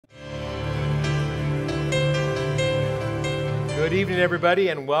Good evening, everybody,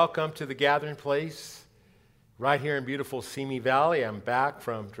 and welcome to the gathering place right here in beautiful Simi Valley. I'm back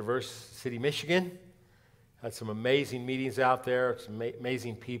from Traverse City, Michigan. Had some amazing meetings out there, some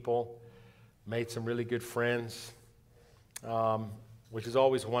amazing people, made some really good friends, which is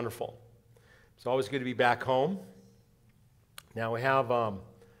always wonderful. It's always good to be back home. Now we have a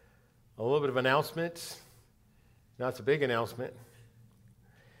little bit of announcement. Now it's a big announcement.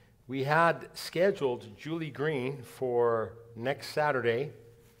 We had scheduled Julie Green for next Saturday,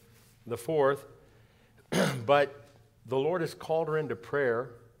 the 4th, but the Lord has called her into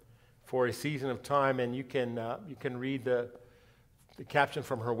prayer for a season of time, and you can read the caption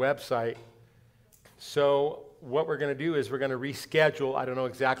from her website. So what we're going to do is we're going to reschedule. I don't know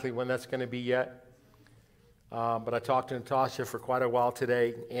exactly when that's going to be yet, but I talked to Natasha for quite a while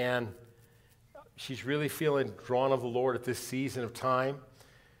today, and she's really feeling drawn of the Lord at this season of time.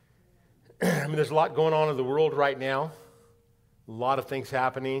 I mean, there's a lot going on in the world right now, a lot of things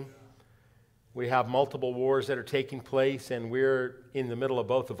happening. We have multiple wars that are taking place, and we're in the middle of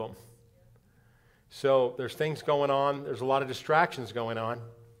both of them. So there's things going on. There's a lot of distractions going on.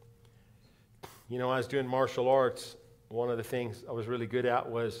 You know, I was doing martial arts. One of the things I was really good at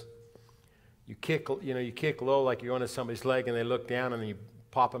was you kick low like you're on somebody's leg, and they look down, and then you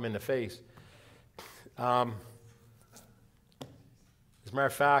pop them in the face. As a matter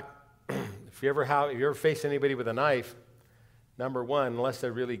of fact, if you ever face anybody with a knife, number one, unless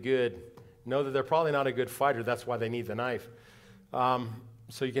they're really good, know that they're probably not a good fighter. That's why they need the knife.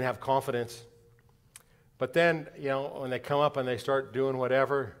 So you can have confidence. But then, when they come up and they start doing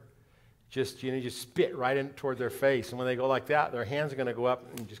whatever, just spit right in toward their face. And when they go like that, their hands are going to go up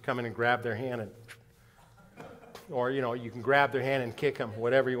and just come in and grab their hand. Or, you can grab their hand and kick them,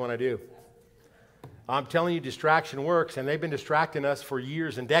 whatever you want to do. I'm telling you, distraction works, and they've been distracting us for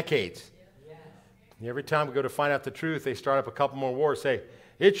years and decades. Every time we go to find out the truth, they start up a couple more wars, say,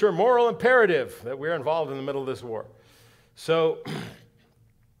 it's your moral imperative that we're involved in the middle of this war. So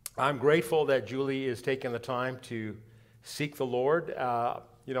I'm grateful that Julie is taking the time to seek the Lord. A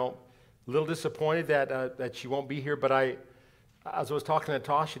little disappointed that she won't be here, but as I was talking to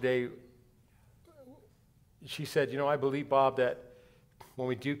Natasha today, she said, I believe, Bob, that when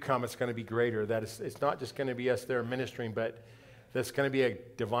we do come, it's going to be greater, that it's not just going to be us there ministering, but there's going to be a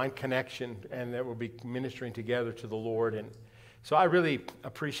divine connection, and that we'll be ministering together to the Lord. And so I really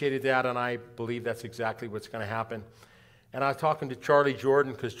appreciated that, and I believe that's exactly what's going to happen. And I was talking to Charlie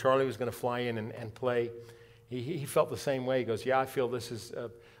Jordan, because Charlie was going to fly in and play. He felt the same way. He goes, I feel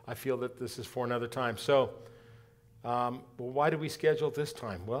that this is for another time. So, why did we schedule it this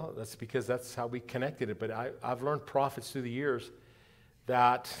time? Well, that's because that's how we connected it. But I've learned prophets through the years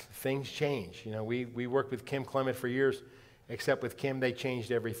that things change. We worked with Kim Clement for years. Except with Kim, they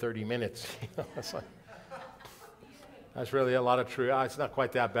changed every 30 minutes. That's really a lot of truth. It's not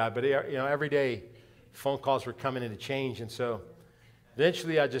quite that bad, but every day phone calls were coming in to change. And so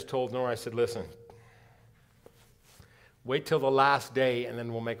eventually I just told Nora, I said, listen, wait till the last day, and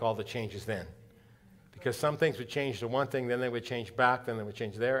then we'll make all the changes then. Because some things would change to one thing, then they would change back, then they would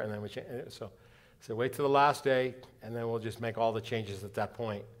change there, and then we change. So wait till the last day, and then we'll just make all the changes at that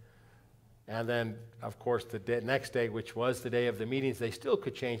point. And then, of course, the next day, which was the day of the meetings, they still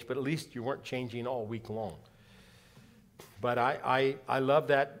could change, but at least you weren't changing all week long. But I love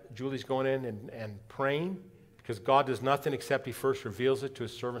that Julie's going in and praying, because God does nothing except He first reveals it to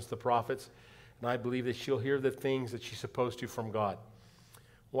His servants, the prophets. And I believe that she'll hear the things that she's supposed to from God.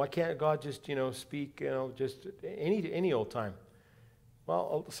 Why can't God just, speak, just any old time?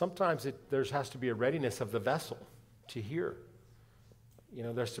 Well, sometimes there has to be a readiness of the vessel to hear.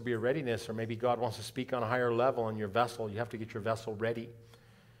 There's to be a readiness, or maybe God wants to speak on a higher level on your vessel. You have to get your vessel ready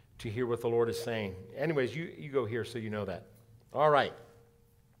to hear what the Lord is saying. Anyways, you go here so you know that. All right.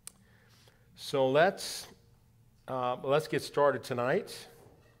 So let's get started tonight.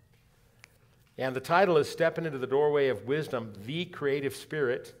 And the title is Stepping into the Doorway of Wisdom, the Creative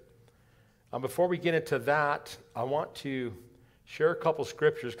Spirit. Before we get into that, I want to share a couple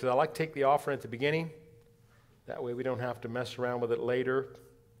scriptures, because I like to take the offering at the beginning. That way we don't have to mess around with it later.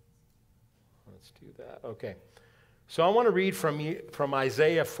 Let's do that. Okay. So I want to read from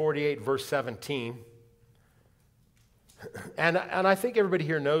Isaiah 48, verse 17. And I think everybody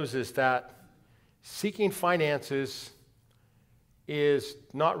here knows this, that seeking finances is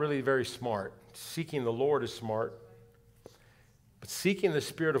not really very smart. Seeking the Lord is smart. But seeking the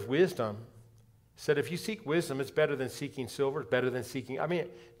spirit of wisdom, said if you seek wisdom, it's better than seeking silver, better than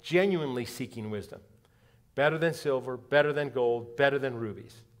genuinely seeking wisdom. Better than silver, better than gold, better than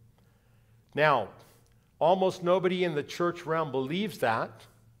rubies. Now, almost nobody in the church realm believes that,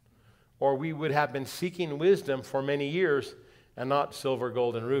 or we would have been seeking wisdom for many years and not silver,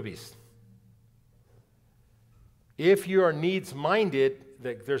 gold, and rubies. If you are needs-minded,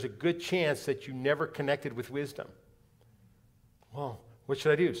 there's a good chance that you never connected with wisdom. Well, what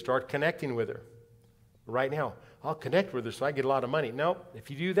should I do? Start connecting with her. Right now, I'll connect with her so I get a lot of money. No, if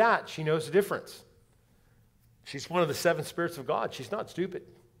you do that, she knows the difference. She's one of the 7 spirits of God. She's not stupid.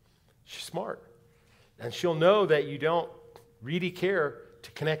 She's smart. And she'll know that you don't really care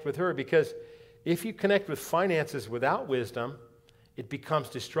to connect with her, because if you connect with finances without wisdom, it becomes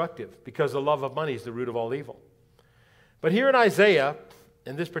destructive, because the love of money is the root of all evil. But here in Isaiah,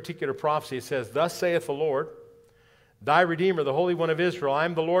 in this particular prophecy, it says, "Thus saith the Lord, thy Redeemer, the Holy One of Israel, I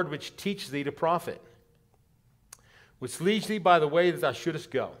am the Lord which teach thee to profit, which leads thee by the way that thou shouldest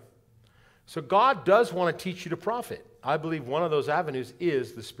go." So God does want to teach you to profit. I believe one of those avenues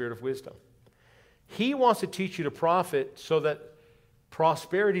is the spirit of wisdom. He wants to teach you to profit so that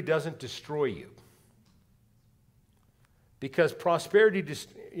prosperity doesn't destroy you. Because prosperity,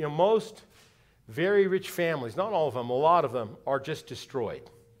 most very rich families, not all of them, a lot of them are just destroyed.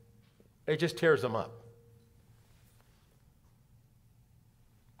 It just tears them up.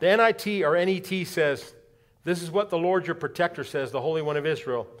 The NIT or NET says, "This is what the Lord your protector says, the Holy One of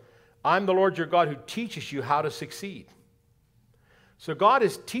Israel. I'm the Lord your God who teaches you how to succeed." So God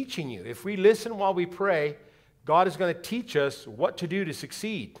is teaching you. If we listen while we pray, God is going to teach us what to do to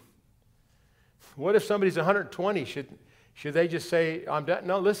succeed. What if somebody's 120? Should they just say, "I'm done"?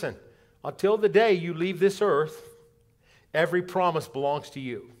 No, listen. Until the day you leave this earth, every promise belongs to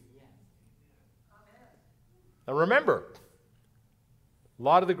you. And remember, a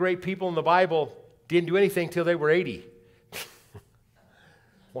lot of the great people in the Bible didn't do anything till they were 80.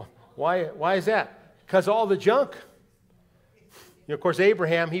 Why is that? Because all the junk. Of course,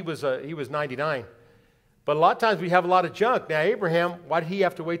 Abraham, he was 99. But a lot of times we have a lot of junk. Now, Abraham, why did he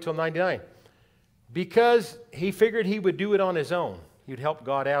have to wait till 99? Because he figured he would do it on his own. He'd help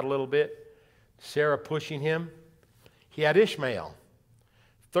God out a little bit. Sarah pushing him. He had Ishmael.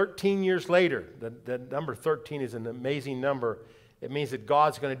 13 years later, the number 13 is an amazing number. It means that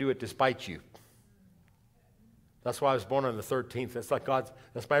God's going to do it despite you. That's why I was born on the 13th.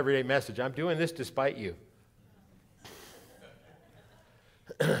 That's my everyday message. I'm doing this despite you.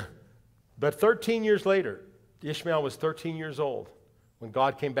 But 13 years later, Ishmael was 13 years old when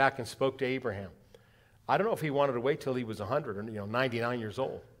God came back and spoke to Abraham. I don't know if he wanted to wait till he was 100 or 99 years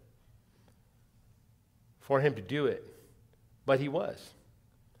old for him to do it, but he was.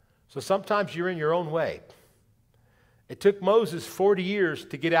 So sometimes you're in your own way. It took Moses 40 years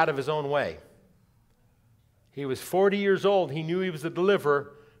to get out of his own way. He was 40 years old. He knew he was the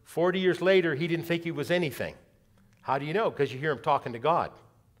deliverer. 40 years later, he didn't think he was anything. How do you know? Because you hear him talking to God.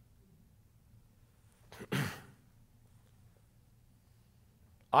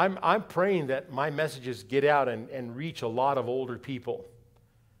 I'm praying that my messages get out and reach a lot of older people.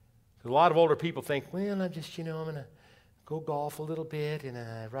 A lot of older people think, well, I'm just, I'm going to go golf a little bit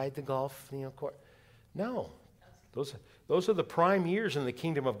and ride the golf, course. No. Those are the prime years in the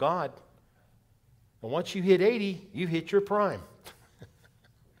kingdom of God. And once you hit 80, you hit your prime.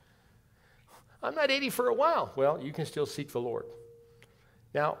 I'm not 80 for a while. Well, you can still seek the Lord.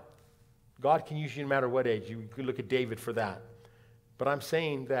 Now, God can use you no matter what age. You could look at David for that. But I'm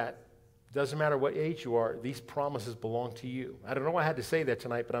saying that it doesn't matter what age you are, these promises belong to you. I don't know why I had to say that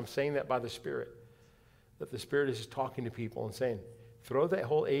tonight, but I'm saying that by the Spirit. That the Spirit is just talking to people and saying, throw that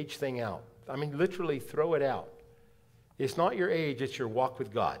whole age thing out. I mean, literally throw it out. It's not your age, it's your walk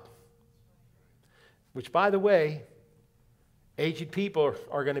with God. Which, by the way, aged people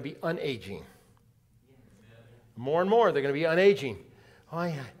are going to be unaging. More and more, they're going to be unaging. Oh,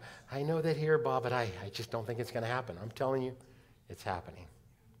 I know that here, Bob, but I just don't think it's going to happen. I'm telling you, it's happening.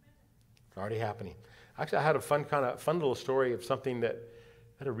 It's already happening. Actually, I had a fun little story of something that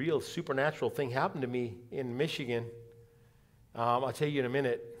had a real supernatural thing happen to me in Michigan. I'll tell you in a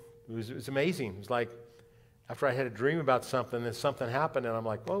minute. It was amazing. It was like after I had a dream about something, then something happened, and I'm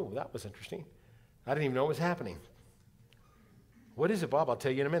like, whoa, that was interesting. I didn't even know it was happening. What is it, Bob? I'll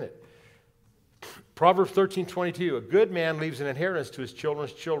tell you in a minute. Proverbs 13:22, a good man leaves an inheritance to his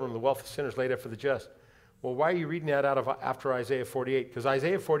children's children, the wealth of sinners laid up for the just. Well, why are you reading that after Isaiah 48? Because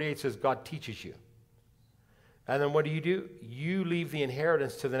Isaiah 48 says God teaches you. And then what do? You leave the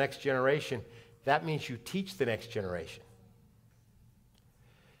inheritance to the next generation. That means you teach the next generation.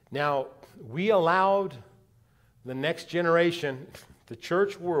 Now, we allowed the next generation, the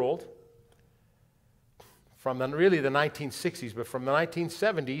church world, from really the 1960s, but from the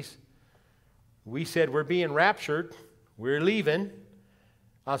 1970s, we said we're being raptured, we're leaving,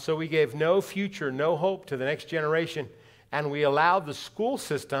 so we gave no future, no hope to the next generation, and we allowed the school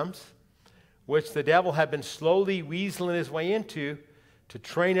systems which the devil had been slowly weaseling his way into to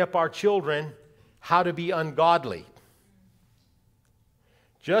train up our children how to be ungodly.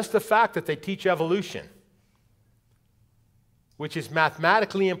 Just the fact that they teach evolution, which is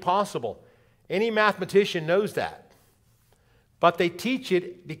mathematically impossible. Any mathematician knows that. But they teach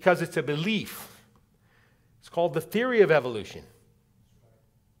it because it's a belief. It's called the theory of evolution.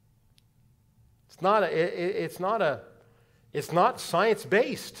 It's not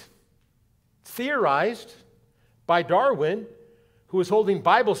science-based. It's theorized by Darwin, who was holding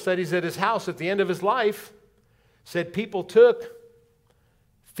Bible studies at his house at the end of his life, said people took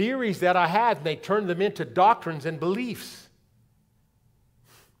theories that I had and they turned them into doctrines and beliefs.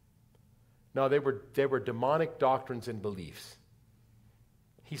 No, they were demonic doctrines and beliefs.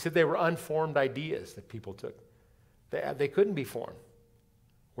 He said they were unformed ideas that people took. They couldn't be formed.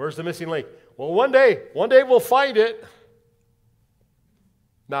 Where's the missing link? Well, one day we'll find it.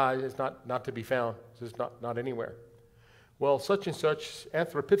 No, it's not to be found. It's just not anywhere. Well, such and such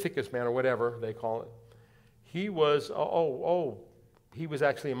Anthropithecus man or whatever they call it, he was, he was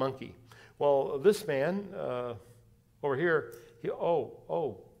actually a monkey. Well, this man over here, he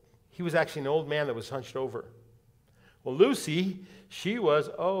was actually an old man that was hunched over. Well, Lucy, she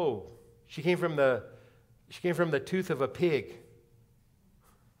came from the tooth of a pig.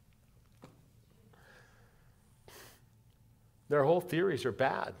 Their whole theories are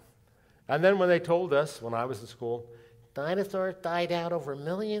bad. And then when they told us, when I was in school, dinosaurs died out over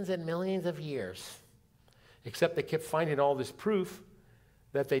millions and millions of years. Except they kept finding all this proof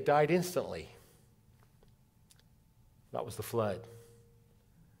that they died instantly. That was the flood.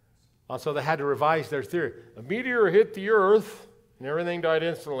 So they had to revise their theory. A meteor hit the earth and everything died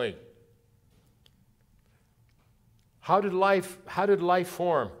instantly. How did life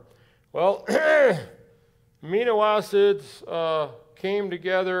form? Well, amino acids came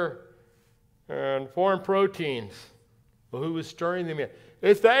together and formed proteins. Well, who was stirring them in?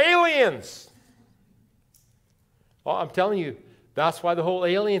 It's the aliens. Well, I'm telling you, that's why the whole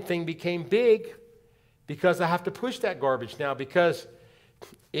alien thing became big, because I have to push that garbage now, because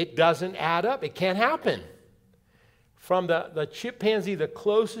it doesn't add up. It can't happen. From the chimpanzee, the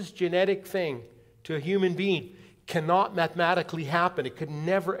closest genetic thing to a human being, cannot mathematically happen. It could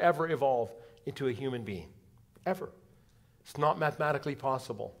never, ever evolve into a human being. Ever. It's not mathematically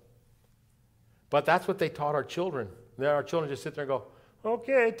possible. But that's what they taught our children. Our children just sit there and go,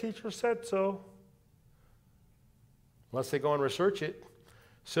 okay, teacher said so. Unless they go and research it.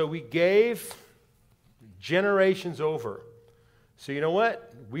 So we gave generations over. So you know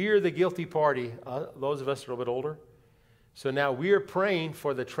what? We are the guilty party, those of us that are a little bit older. So now we are praying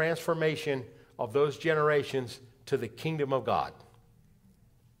for the transformation of those generations to the kingdom of God.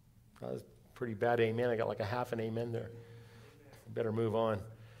 That was a pretty bad amen. I got like a half an amen there. Better move on.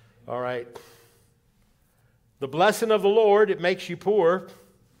 All right. The blessing of the Lord, it makes you poor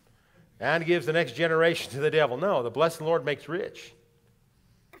and gives the next generation to the devil. No, the blessing of the Lord makes rich.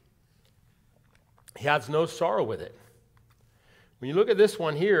 He has no sorrow with it. When you look at this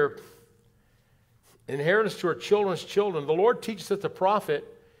one here, inheritance to our children's children, the Lord teaches us the prophet.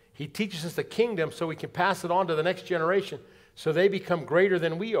 He teaches us the kingdom so we can pass it on to the next generation so they become greater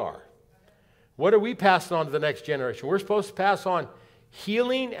than we are. What are we passing on to the next generation? We're supposed to pass on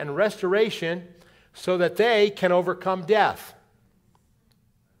healing and restoration so that they can overcome death.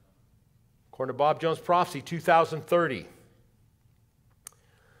 According to Bob Jones' prophecy, 2030.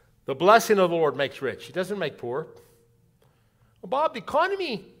 The blessing of the Lord makes rich. He doesn't make poor. Well, Bob, the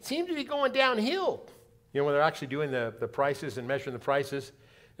economy seems to be going downhill. You know, when they're actually doing the prices and measuring the prices,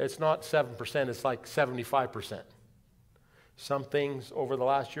 it's not 7%, it's like 75%. Some things over the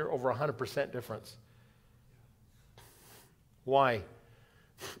last year, over 100% difference. Why?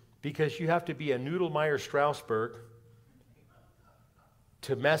 Because you have to be a Noodle-Meyer-Straussberg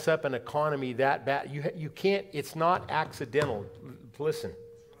to mess up an economy that bad. You can't, it's not accidental. Listen.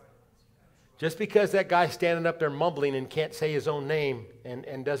 Just because that guy's standing up there mumbling and can't say his own name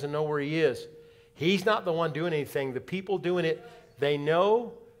and doesn't know where he is, he's not the one doing anything. The people doing it, they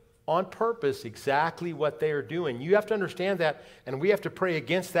know on purpose exactly what they are doing. You have to understand that, and we have to pray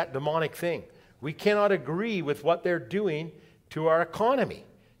against that demonic thing. We cannot agree with what they're doing to our economy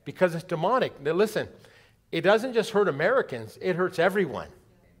because it's demonic. Now listen, it doesn't just hurt Americans, it hurts everyone.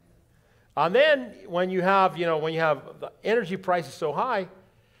 And then when you have the energy prices so high,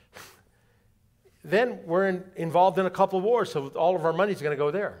 then we're involved in a couple of wars, so all of our money is going to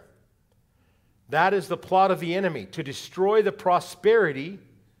go there. That is the plot of the enemy, to destroy the prosperity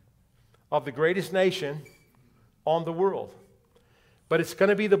of the greatest nation on the world. But it's going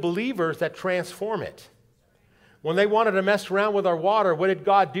to be the believers that transform it. When they wanted to mess around with our water, what did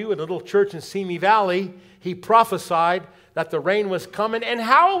God do in a little church in Simi Valley? He prophesied that the rain was coming and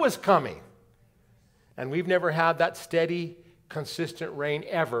how it was coming. And we've never had that steady, consistent rain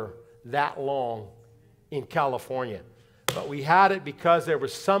ever that long in California. But we had it because there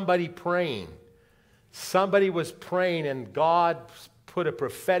was somebody praying. Somebody was praying, and God put a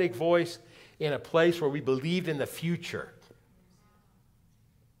prophetic voice in a place where we believed in the future.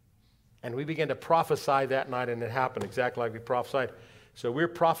 And we began to prophesy that night, and it happened exactly like we prophesied. So we're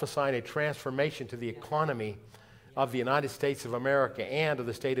prophesying a transformation to the economy of the United States of America and of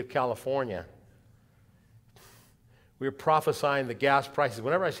the state of California. We're prophesying the gas prices.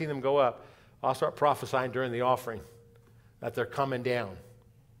 Whenever I see them go up, I'll start prophesying during the offering that they're coming down.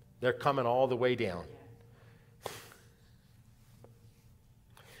 They're coming all the way down.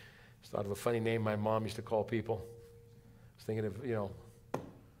 Just thought of a funny name my mom used to call people. I was thinking of,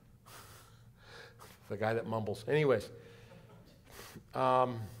 the guy that mumbles. Anyways, we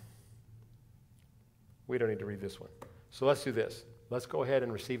don't need to read this one. So let's do this. Let's go ahead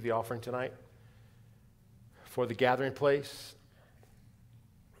and receive the offering tonight for the gathering place.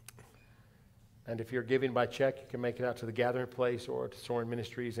 And if you're giving by check, you can make it out to the gathering place or to Soaring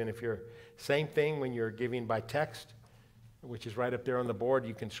Ministries. And if you're, same thing when you're giving by text, which is right up there on the board,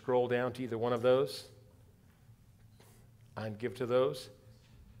 you can scroll down to either one of those and give to those.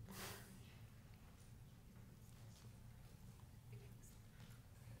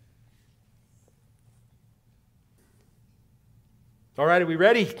 All right, are we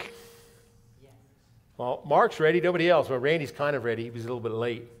ready? Yes. Well, Mark's ready, nobody else. Well, Randy's kind of ready. He was a little bit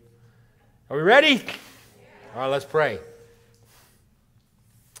late. Are we ready? Yeah. All right, let's pray.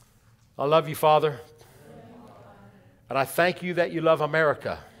 I love you, Father. And I thank you that you love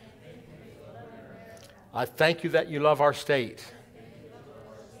America. I thank you that you love our state,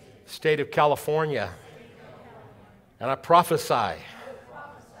 state of California. And I prophesy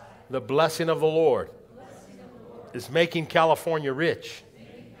the blessing of the Lord is making California rich.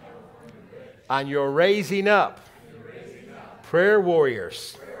 And you're raising up prayer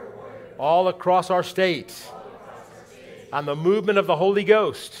warriors all across our state. And the movement of the Holy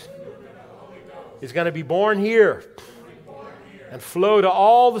Ghost is going to be born here and flow to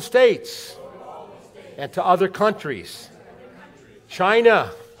all the states and to other countries.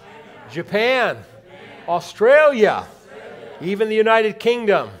 China, Japan, Australia, even the United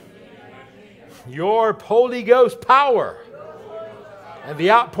Kingdom. Your Holy Ghost power and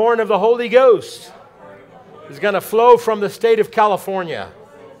the outpouring of the Holy Ghost is going to flow from the state of California.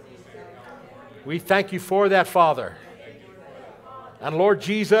 We thank you for that, Father. And Lord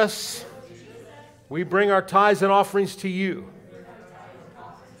Jesus, we bring our tithes and offerings to you.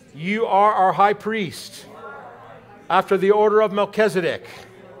 You are our high priest after the order of Melchizedek.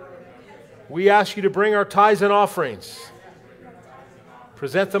 We ask you to bring our tithes and offerings.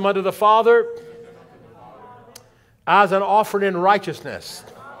 Present them unto the Father as an offering in righteousness,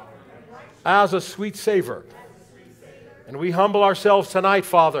 as a sweet savor. And we humble ourselves tonight,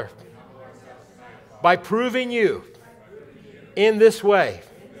 Father, by proving you in this way.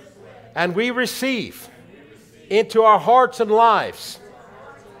 And we receive into our hearts and lives,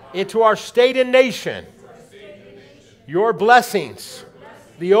 into our state and nation, your blessings,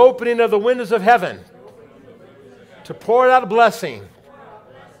 the opening of the windows of heaven to pour out a blessing.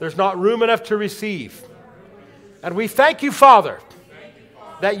 There's not room enough to receive. And we thank you, Father,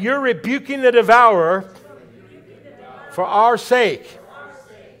 that you're rebuking the devourer for our sake.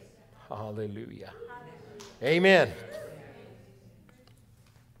 Hallelujah. Amen.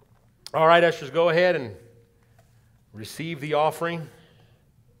 All right, ushers, go ahead and receive the offering.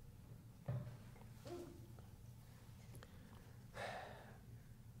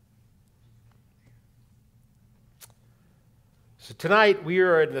 So tonight we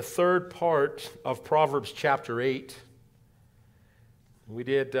are in the third part of Proverbs chapter 8. We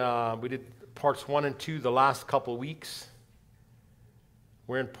did parts 1 and 2 the last couple weeks.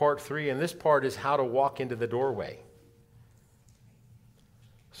 We're in part 3, and this part is how to walk into the doorway.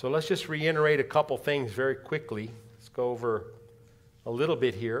 So let's just reiterate a couple things very quickly. Let's go over a little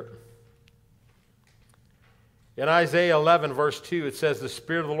bit here. In Isaiah 11, verse 2, it says, "The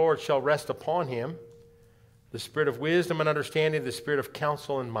Spirit of the Lord shall rest upon him, the Spirit of wisdom and understanding, the Spirit of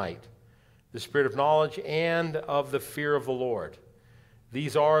counsel and might, the Spirit of knowledge and of the fear of the Lord.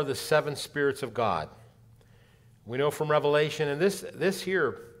 These are the 7 spirits of God." We know from Revelation, and this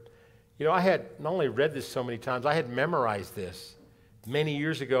here, I had not only read this so many times, I had memorized this many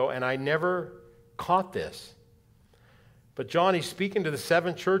years ago, and I never caught this. But John, he's speaking to the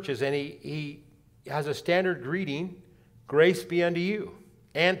 7 churches, and he has a standard greeting, "Grace be unto you,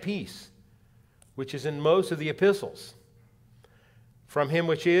 and peace," which is in most of the epistles. From him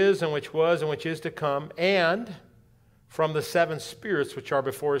which is, and which was, and which is to come, and from the seven spirits which are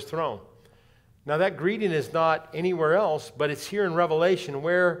before his throne. Now that greeting is not anywhere else, but it's here in Revelation,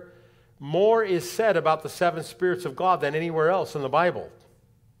 where more is said about the seven spirits of God than anywhere else in the Bible.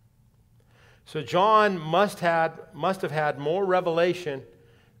 So John must have had more revelation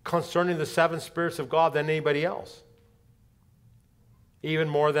concerning the seven spirits of God than anybody else, even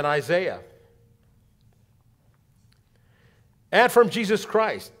more than Isaiah. And from Jesus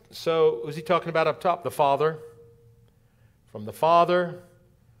Christ. So who's he talking about up top? The Father. From the Father,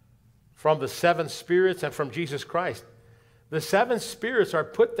 from the seven spirits, and from Jesus Christ. The seven spirits are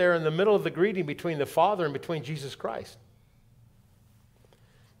put there in the middle of the greeting between the Father and between Jesus Christ.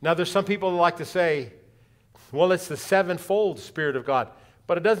 Now there's some people that like to say, well, it's the sevenfold Spirit of God.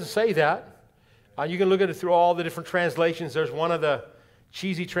 But it doesn't say that. You can look at it through all the different translations. There's one of the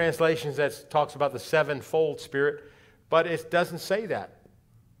cheesy translations that talks about the sevenfold Spirit, but it doesn't say that.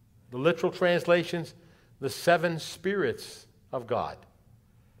 The literal translations, the seven spirits of God.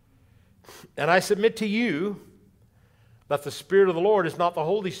 And I submit to you that the Spirit of the Lord is not the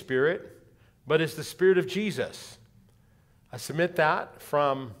Holy Spirit, but is the Spirit of Jesus. I submit that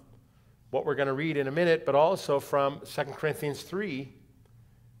from what we're going to read in a minute, but also from 2 Corinthians 3,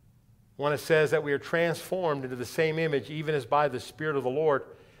 when it says that we are transformed into the same image, even as by the Spirit of the Lord.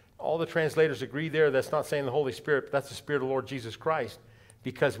 All the translators agree there. That's not saying the Holy Spirit, but that's the Spirit of the Lord Jesus Christ,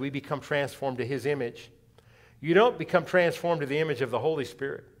 because we become transformed to his image. You don't become transformed to the image of the Holy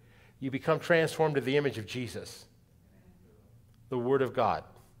Spirit. You become transformed to the image of Jesus, the Word of God.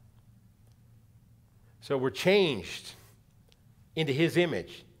 So we're changed into his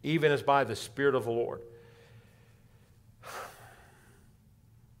image, even as by the Spirit of the Lord.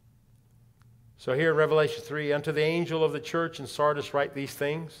 So here in Revelation 3, unto the angel of the church in Sardis write these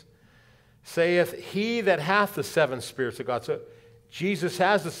things, saith he that hath the seven spirits of God. So Jesus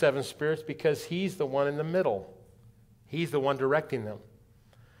has the seven spirits because he's the one in the middle. He's the one directing them.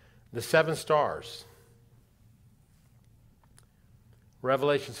 The seven stars.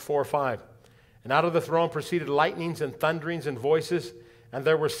 Revelations 4:5. And out of the throne proceeded lightnings and thunderings and voices, and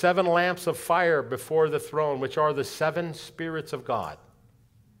there were seven lamps of fire before the throne, which are the seven spirits of God.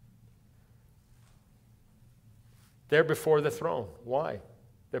 They're before the throne. Why?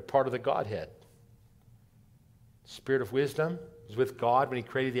 They're part of the Godhead. Spirit of wisdom was with God when he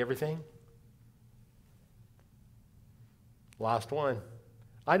created everything. Last one.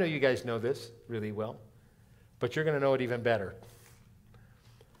 I know you guys know this really well, but you're going to know it even better.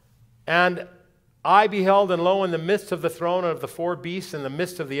 And I beheld, and lo, in the midst of the throne and of the four beasts, in the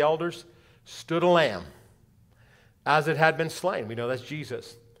midst of the elders, stood a lamb, as it had been slain. We know that's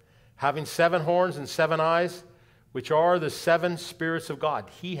Jesus. Having 7 horns and 7 eyes, which are the 7 spirits of God.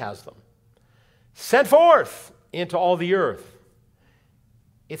 He has them. Sent forth into all the earth.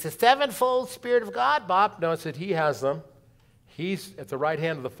 It's a sevenfold Spirit of God, Bob. No, it said he has them. He's at the right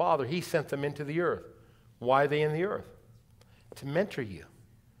hand of the Father. He sent them into the earth. Why are they in the earth? To mentor you.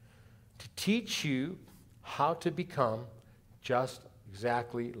 To teach you how to become just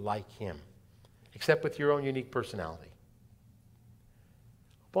exactly like him. Except with your own unique personality.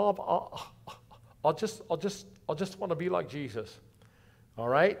 Bob, I'll just want to be like Jesus. All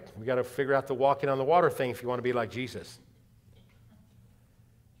right? We got to figure out the walking on the water thing if you want to be like Jesus.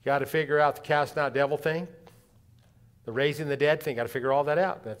 You got to figure out the casting out devil thing, the raising the dead thing. Got to figure all that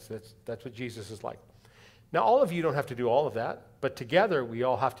out. That's what Jesus is like. Now, all of you don't have to do all of that, but together we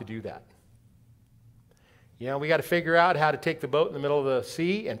all have to do that. You know, we got to figure out how to take the boat in the middle of the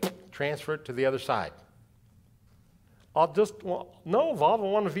sea and transfer it to the other side. No, Bob, I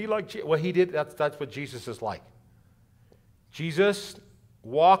want to be like Jesus. Well, he did. That's what Jesus is like. Jesus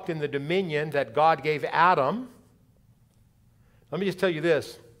walked in the dominion that God gave Adam. Let me just tell you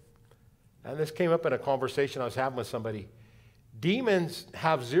this, and this came up in a conversation I was having with somebody. Demons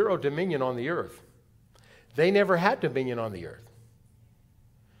have 0 dominion on the earth. They never had dominion on the earth.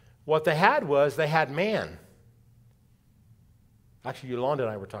 What they had was they had man. Actually, Yolanda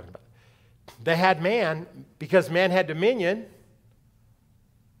and I were talking about it. They had man because man had dominion.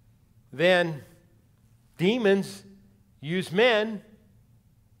 Then demons use men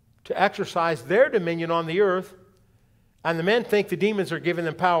to exercise their dominion on the earth, and the men think the demons are giving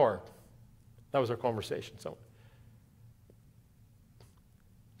them power. That was our conversation.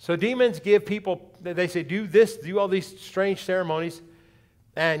 So demons give people, they say, do this, do all these strange ceremonies,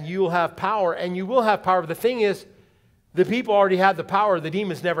 and you'll have power, and you will have power. But the thing is, the people already had the power. The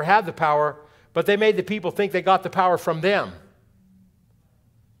demons never had the power, but they made the people think they got the power from them.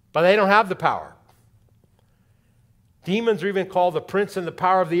 But they don't have the power. Demons are even called the prince and the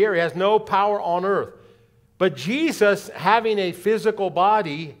power of the air. He has no power on earth. But Jesus, having a physical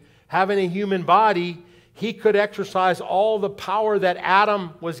body, having a human body, he could exercise all the power that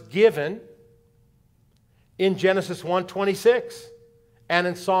Adam was given in Genesis 1:26 and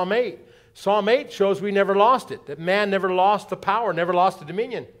in Psalm 8. Psalm 8 shows we never lost it, that man never lost the power, never lost the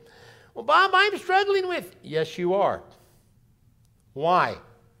dominion. Well, Bob, I'm struggling with. Yes, you are. Why?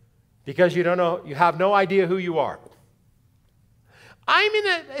 Because you don't know, you have no idea who you are. I'm in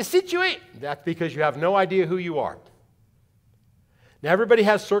a situation. That's because you have no idea who you are. Now, everybody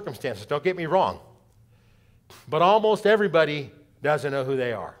has circumstances, don't get me wrong. But almost everybody doesn't know who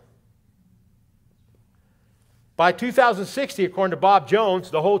they are. By 2060, according to Bob Jones,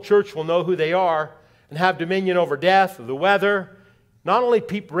 the whole church will know who they are and have dominion over death, the weather, not only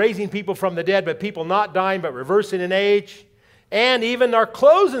raising people from the dead, but people not dying, but reversing in age, and even our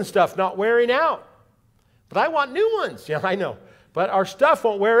clothes and stuff not wearing out. But I want new ones. Yeah, I know. But our stuff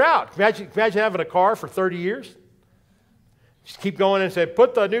won't wear out. Imagine having a car for 30 years. Just keep going and say,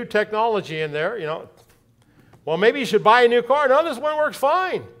 put the new technology in there, you know. Well, maybe you should buy a new car. No, this one works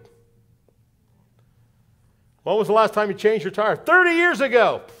fine. When was the last time you changed your tire? 30 years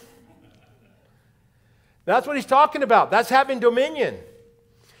ago. That's what he's talking about. That's having dominion.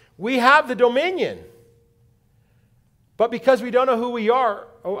 We have the dominion. But because we don't know who we are,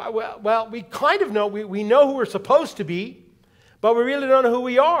 well, we kind of know. We know who we're supposed to be, but we really don't know who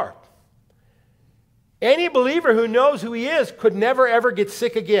we are. Any believer who knows who he is could never, ever get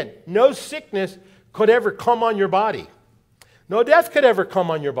sick again. No sickness could ever come on your body. No death could ever come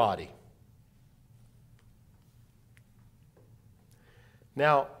on your body.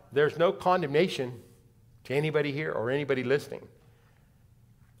 Now, there's no condemnation to anybody here or anybody listening.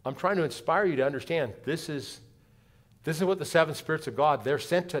 I'm trying to inspire you to understand this is what the seven spirits of God, they're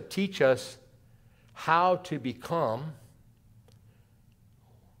sent to teach us how to become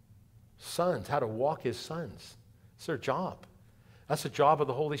sons, how to walk as sons. It's their job. That's the job of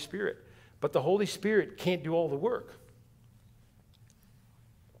the Holy Spirit. But the Holy Spirit can't do all the work.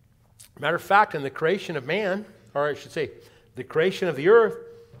 Matter of fact, in the creation of man, or I should say, the creation of the earth,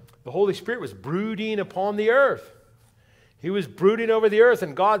 the Holy Spirit was brooding upon the earth. He was brooding over the earth,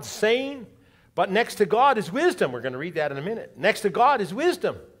 and God's saying, but next to God is wisdom. We're going to read that in a minute. Next to God is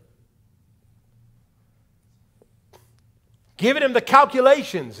wisdom. Giving him the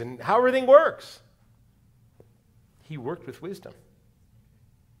calculations and how everything works. He worked with wisdom.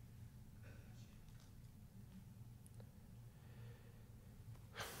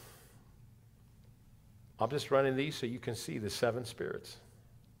 I'm just running these so you can see the seven spirits.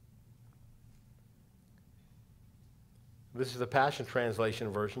 This is the Passion Translation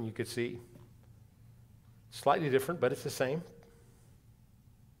version. You could see slightly different, but it's the same.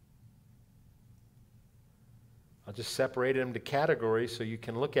 I just separated them to categories so you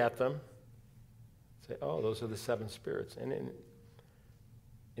can look at them. Say, oh, those are the seven spirits. And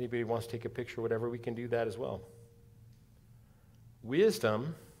anybody wants to take a picture or whatever, we can do that as well.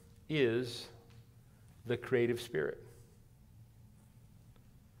 Wisdom is the creative spirit.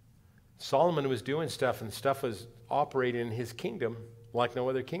 Solomon was doing stuff, and stuff was operating in his kingdom like no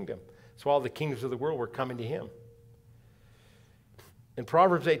other kingdom. So all the kingdoms of the world were coming to him. In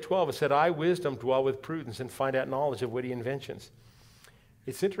Proverbs 8:12, it said, I, wisdom, dwell with prudence and find out knowledge of witty inventions.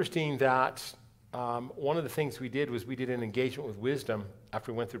 It's interesting that one of the things we did was we did an engagement with wisdom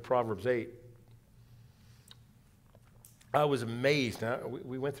after we went through Proverbs 8. I was amazed. Now,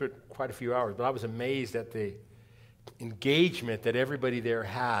 we went through it quite a few hours, but I was amazed at the engagement that everybody there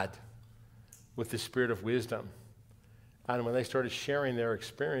had with the spirit of wisdom. And when they started sharing their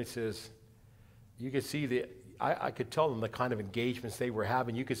experiences, you could see I could tell them the kind of engagements they were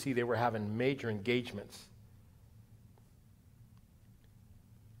having. You could see they were having major engagements.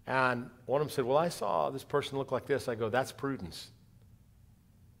 And one of them said, well, I saw this person look like this. I go, that's prudence.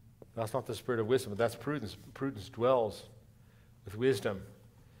 That's not the spirit of wisdom, but that's prudence. Prudence dwells with wisdom.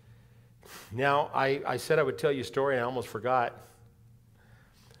 Now, I said I would tell you a story, and I almost forgot.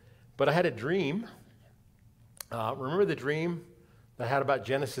 But I had a dream. Remember the dream that I had about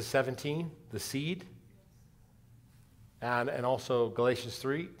Genesis 17, the seed? And also Galatians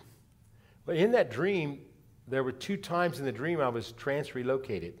 3. But in that dream, there were 2 times in the dream I was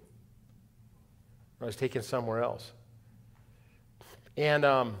trans-relocated. I was taken somewhere else. And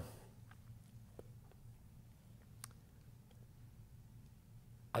I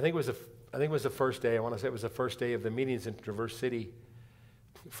think it was the first day. I want to say it was the first day of the meetings in Traverse City.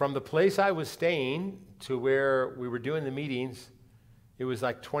 From the place I was staying to where we were doing the meetings, it was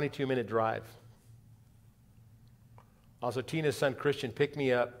like a 22-minute drive. Also, Tina's son Christian picked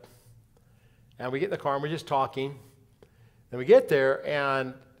me up, and we get in the car and we're just talking. Then we get there,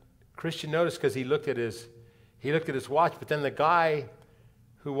 and Christian noticed because he looked at his watch, but then the guy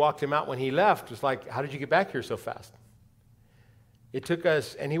who walked him out when he left was like, how did you get back here so fast? It took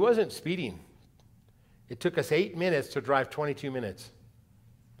us, and he wasn't speeding. It took us 8 minutes to drive 22 minutes.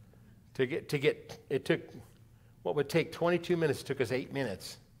 It took, what would take 22 minutes took us 8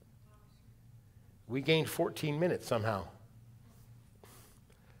 minutes. We gained 14 minutes somehow.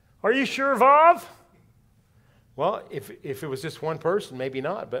 Are you sure, Vav? Well, if it was just one person, maybe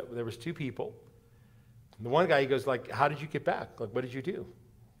not, but there was two people. And the one guy, he goes like, how did you get back? Like, what did you do?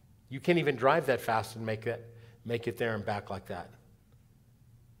 You can't even drive that fast and make it there and back like that.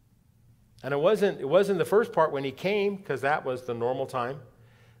 And it wasn't the first part when he came, because that was the normal time.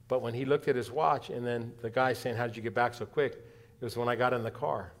 But when he looked at his watch, and then the guy saying, how did you get back so quick? It was when I got in the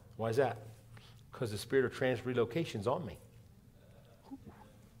car. Why is that? Because the spirit of relocation's on me.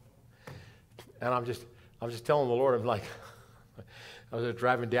 And I'm just telling the Lord, I'm like, I was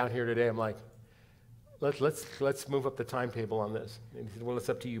driving down here today, I'm like, let's move up the timetable on this. And he said, well, it's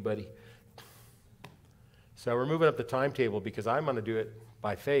up to you, buddy. So we're moving up the timetable because I'm going to do it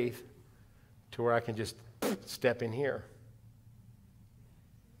by faith to where I can just step in here.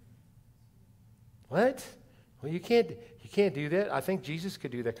 What? Well, you can't do that. I think Jesus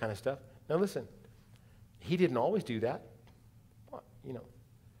could do that kind of stuff. Now listen, he didn't always do that. You know,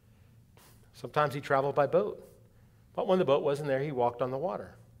 sometimes he traveled by boat. But when the boat wasn't there, he walked on the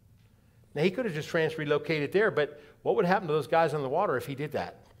water. Now, he could have just relocated there, but what would happen to those guys on the water if he did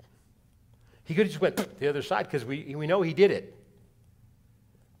that? He could have just went to the other side because we know he did it.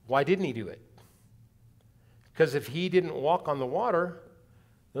 Why didn't he do it? Because if he didn't walk on the water,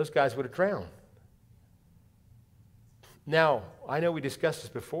 those guys would have drowned. Now, I know we discussed this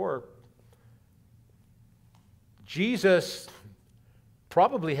before. Jesus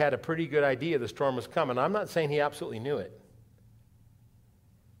probably had a pretty good idea the storm was coming. I'm not saying he absolutely knew it.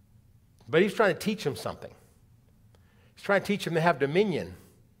 But he's trying to teach them something. He's trying to teach them to have dominion.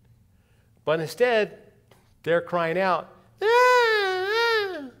 But instead, they're crying out, ah,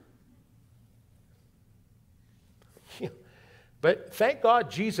 ah. But thank God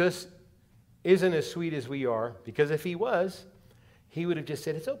Jesus isn't as sweet as we are, because if he was, he would have just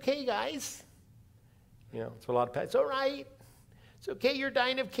said, it's okay, guys. You know, it's a lot of, it's all right. It's okay, you're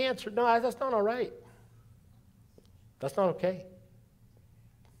dying of cancer. No, that's not all right. That's not okay.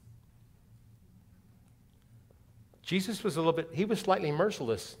 Jesus was he was slightly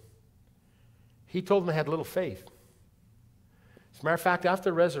merciless. He told them they had little faith. As a matter of fact, after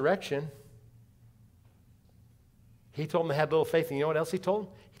the resurrection, he told them they had little faith. And you know what else he told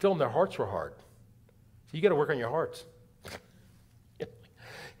them? He told them their hearts were hard. So you got to work on your hearts.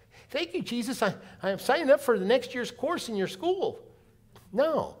 Thank you, Jesus. I am signing up for the next year's course in your school.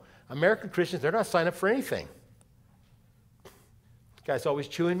 No. American Christians, they're not signing up for anything. This guy's always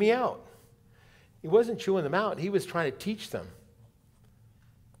chewing me out. He wasn't chewing them out. He was trying to teach them.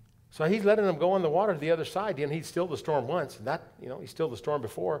 So he's letting them go on the water to the other side. And he stilled the storm once. And that, he stilled the storm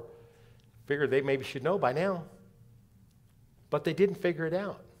before. Figured they maybe should know by now. But they didn't figure it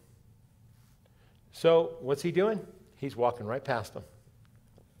out. So what's he doing? He's walking right past them.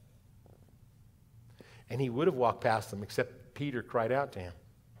 And he would have walked past them, except Peter cried out to him.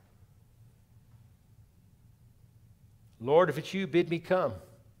 Lord, if it's you, bid me come.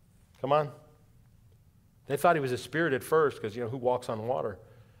 Come on. They thought he was a spirit at first, because, who walks on water?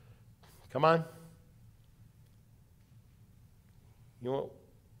 Come on. You know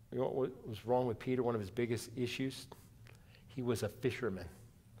what was wrong with Peter? One of his biggest issues? He was a fisherman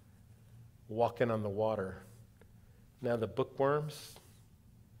walking on the water. Now the bookworms,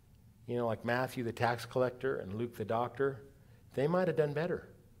 like Matthew the tax collector and Luke the doctor, they might have done better.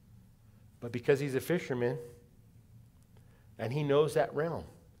 But because he's a fisherman and he knows that realm,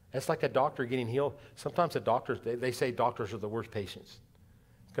 that's like a doctor getting healed. Sometimes the doctors, they say doctors are the worst patients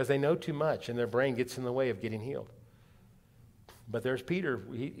because they know too much and their brain gets in the way of getting healed. But there's Peter.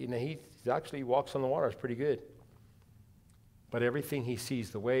 He actually walks on the water. It's pretty good. But everything he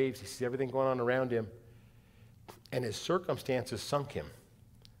sees, the waves, he sees everything going on around him, and his circumstances sunk him.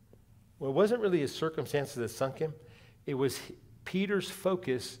 Well, it wasn't really his circumstances that sunk him. It was Peter's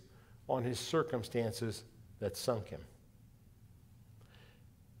focus on his circumstances that sunk him.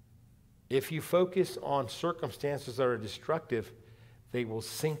 If you focus on circumstances that are destructive, they will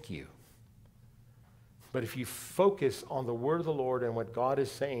sink you. But if you focus on the word of the Lord and what God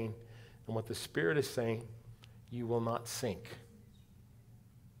is saying and what the Spirit is saying, you will not sink.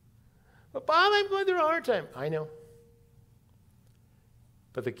 But Bob, I'm going through a hard time. I know.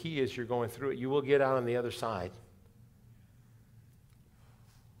 But the key is you're going through it. You will get out on the other side.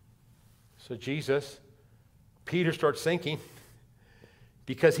 So Jesus Peter starts sinking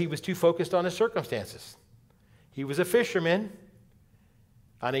because he was too focused on his circumstances. He was a fisherman,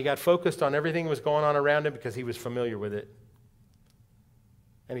 and he got focused on everything that was going on around him because he was familiar with it.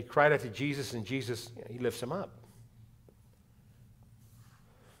 And he cried out to Jesus, and Jesus, he lifts him up.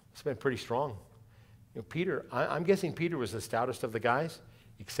 It's been pretty strong. Peter, I'm guessing Peter was the stoutest of the guys,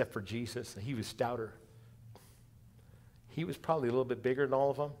 except for Jesus. He was stouter. He was probably a little bit bigger than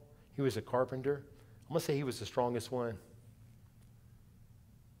all of them. He was a carpenter. I'm going to say he was the strongest one.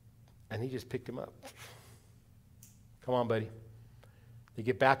 And he just picked him up. Come on, buddy. They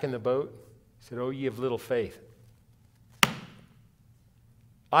get back in the boat. He said, "Oh, ye of little faith."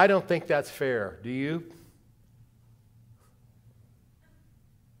 I don't think that's fair. Do you?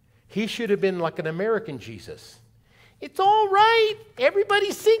 He should have been like an American Jesus. It's all right.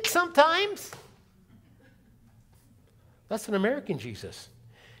 Everybody sinks sometimes. That's an American Jesus.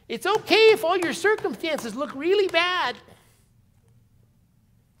 It's okay if all your circumstances look really bad.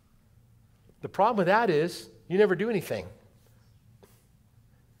 The problem with that is you never do anything.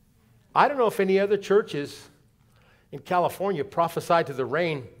 I don't know if any other churches in California prophesied to the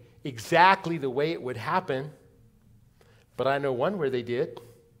rain exactly the way it would happen, but I know one where they did.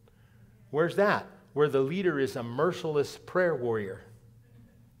 Where's that? Where the leader is a merciless prayer warrior.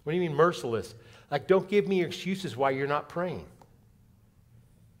 What do you mean merciless? Like, don't give me excuses why you're not praying.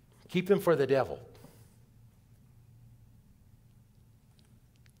 Keep them for the devil.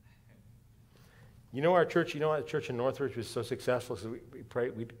 You know our church, the church in Northridge was so successful, so we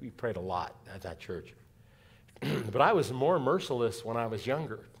prayed a lot at that church. But I was more merciless when I was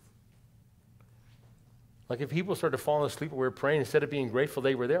younger. Like if people started falling asleep while we were praying, instead of being grateful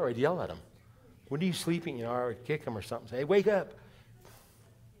they were there, I'd yell at them. "When are you sleeping?" I would kick them or something. Say, "Hey, wake up."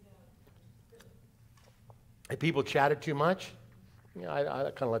 If people chatted too much, I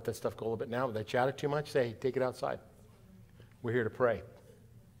kind of let that stuff go a little bit now, but they chatted too much, say, "Hey, take it outside. We're here to pray."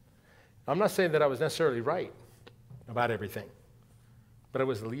 I'm not saying that I was necessarily right about everything, but I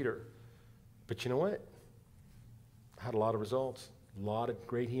was the leader. But you know what? I had a lot of results, a lot of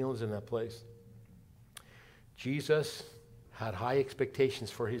great healings in that place. Jesus had high expectations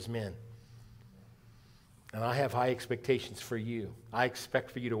for his men. And I have high expectations for you. I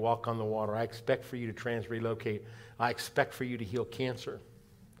expect for you to walk on the water. I expect for you to relocate. I expect for you to heal cancer.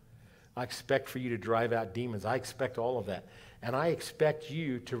 I expect for you to drive out demons. I expect all of that. And I expect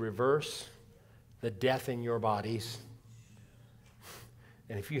you to reverse the death in your bodies.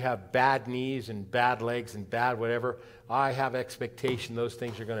 And if you have bad knees and bad legs and bad whatever, I have expectation those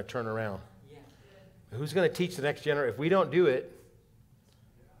things are going to turn around. Who's going to teach the next generation? If we don't do it,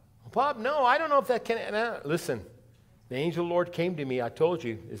 Bob, no, I don't know if that can. No. Listen, the angel of the Lord came to me. I told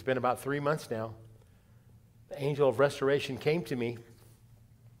you, it's been about 3 months now. The angel of restoration came to me.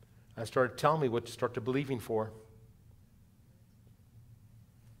 I started telling me what to start to believing for.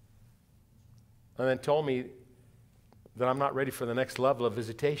 And then told me that I'm not ready for the next level of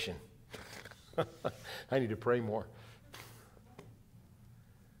visitation. I need to pray more.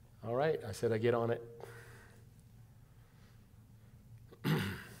 All right, I said I get on it.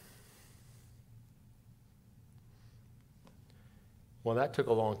 Well, that took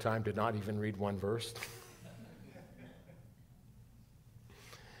a long time to not even read one verse.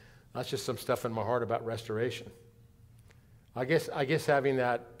 That's just some stuff in my heart about restoration. I guess having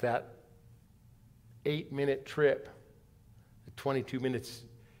that 8-minute trip, 22 minutes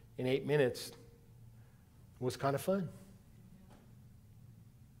in 8 minutes, was kind of fun.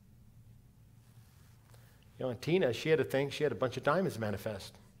 And Tina, she had a thing. She had a bunch of diamonds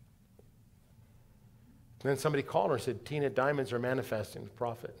manifest. And then somebody called her and said, "Tina, diamonds are manifesting." The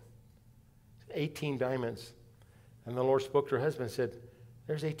prophet. 18 diamonds. And the Lord spoke to her husband and said,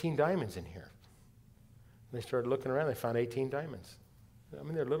 "There's 18 diamonds in here." And they started looking around. They found 18 diamonds. I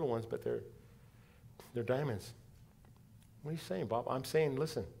mean, they're little ones, but they're diamonds. What are you saying, Bob? I'm saying,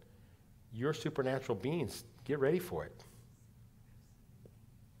 listen, you're supernatural beings. Get ready for it.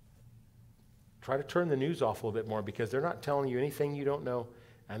 Try to turn the news off a little bit more, because they're not telling you anything you don't know,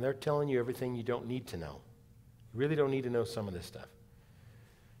 and they're telling you everything you don't need to know. You really don't need to know some of this stuff.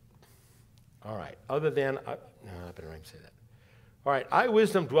 All right. Other than, I better not even say that. All right. I,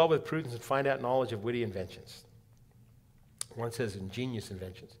 wisdom, dwell with prudence and find out knowledge of witty inventions. One says ingenious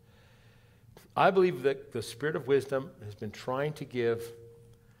inventions. I believe that the spirit of wisdom has been trying to give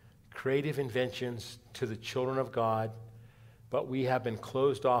creative inventions to the children of God, but we have been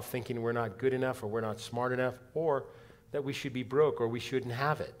closed off thinking we're not good enough, or we're not smart enough, or that we should be broke, or we shouldn't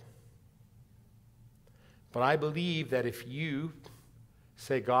have it. But I believe that if you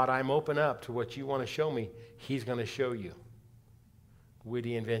say, "God, I'm open up to what you want to show me," he's going to show you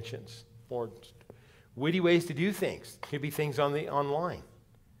witty inventions. Or witty ways to do things. Could be things on the online.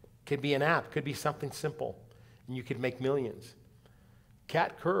 Could be an app. Could be something simple. And you could make millions.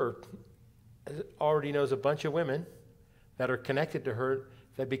 Kat Kerr already knows a bunch of women that are connected to her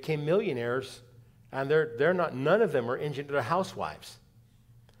that became millionaires, and they're not, none of them are they're housewives.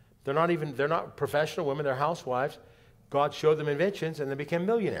 They're not professional women, they're housewives. God showed them inventions and they became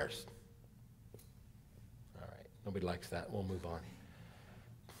millionaires. All right, nobody likes that. We'll move on.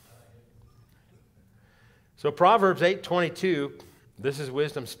 So Proverbs 8:22, this is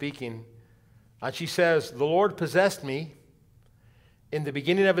wisdom speaking. And she says, the Lord possessed me in the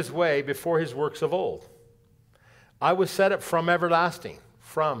beginning of his way before his works of old. I was set up from everlasting,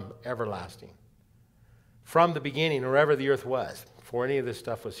 from the beginning, or ever the earth was, before any of this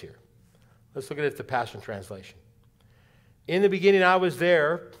stuff was here. Let's look at it, the Passion Translation. In the beginning I was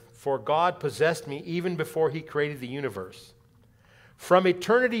there, for God possessed me even before he created the universe. From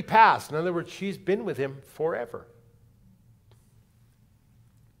eternity past, in other words, she's been with him forever.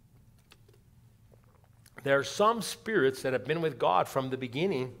 There are some spirits that have been with God from the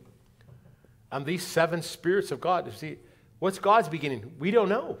beginning, and these 7 spirits of God. You see, what's God's beginning? We don't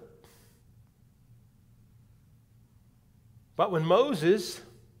know. But when Moses, come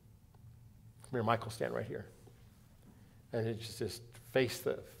here, Michael, stand right here, and it's just face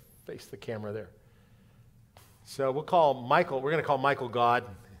the camera there. So we'll call Michael. We're going to call Michael God.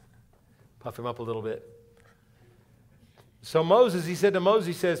 Puff him up a little bit. So Moses, he said to Moses,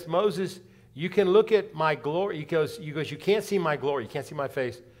 he says, Moses, you can look at my glory. He goes, you can't see my glory. You can't see my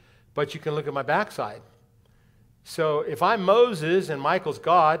face, but you can look at my backside. So if I'm Moses and Michael's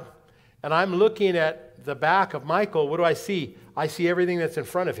God, and I'm looking at the back of Michael, what do I see? I see everything that's in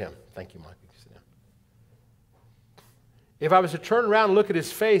front of him. Thank you, Michael. If I was to turn around and look at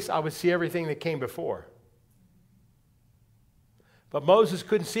his face, I would see everything that came before. But Moses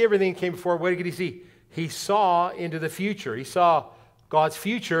couldn't see everything that came before. What did he see? He saw into the future. He saw God's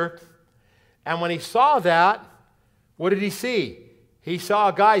future. And when he saw that, what did he see? He saw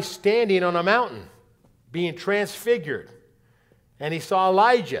a guy standing on a mountain, being transfigured. And he saw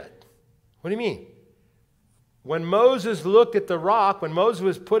Elijah. What do you mean? When Moses looked at the rock, when Moses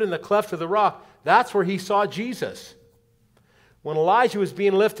was put in the cleft of the rock, that's where he saw Jesus. When Elijah was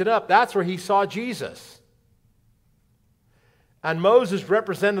being lifted up, that's where he saw Jesus. And Moses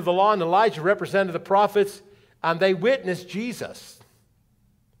represented the law and Elijah represented the prophets, and they witnessed Jesus.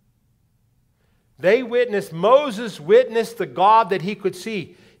 Moses witnessed the God that he could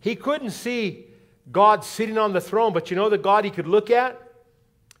see. He couldn't see God sitting on the throne, but you know the God he could look at?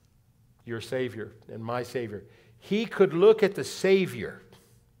 Your Savior and my Savior. He could look at the Savior.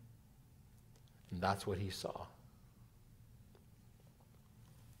 And that's what he saw.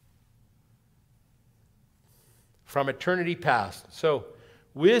 From eternity past. So,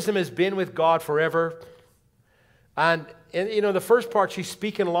 wisdom has been with God forever. And you know, the first part, she's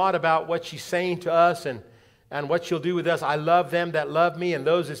speaking a lot about what she's saying to us and what she'll do with us. I love them that love me, and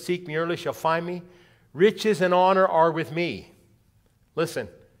those that seek me early shall find me. Riches and honor are with me. Listen,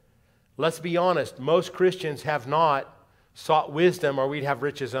 let's be honest. Most Christians have not sought wisdom, or we'd have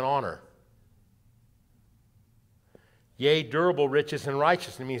riches and honor. Yea, durable riches and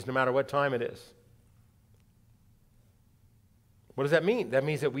righteousness means no matter what time it is. What does that mean? That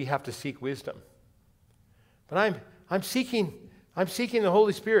means that we have to seek wisdom. But I'm seeking the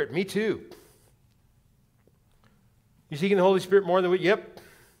Holy Spirit. Me too. You seeking the Holy Spirit more than we? Yep.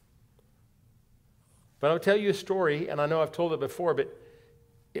 But I'll tell you a story, and I know I've told it before, but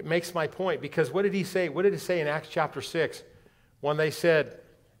it makes my point. Because what did he say? What did it say in Acts chapter 6 when they said,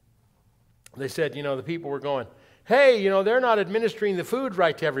 you know, the people were going, hey, you know, they're not administering the food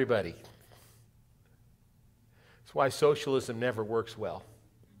right to everybody. That's why socialism never works well.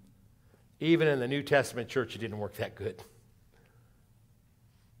 Even in the New Testament church, it didn't work that good.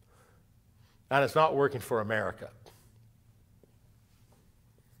 And it's not working for America.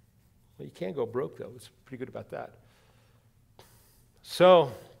 Well, you can't go broke, though. It's pretty good about that.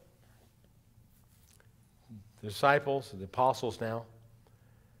 So, the disciples, the apostles now,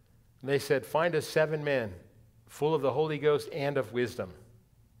 they said, find us 7 men full of the Holy Ghost and of wisdom.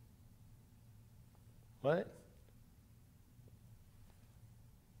 What?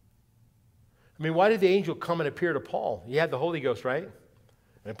 I mean, why did the angel come and appear to Paul? He had the Holy Ghost, right?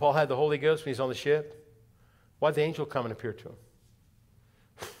 And Paul had the Holy Ghost when he's on the ship. Why did the angel come and appear to him?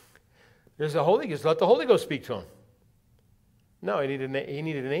 There's the Holy Ghost. Let the Holy Ghost speak to him. No, he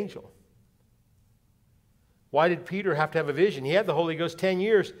needed an angel. Why did Peter have to have a vision? He had the Holy Ghost 10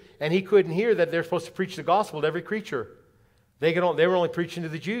 years, and he couldn't hear that they're supposed to preach the gospel to every creature. They were only preaching to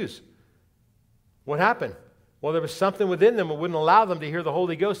the Jews. What happened? Well, there was something within them that wouldn't allow them to hear the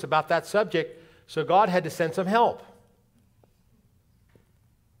Holy Ghost about that subject. So God had to send some help.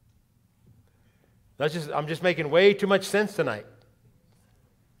 I'm just making way too much sense tonight.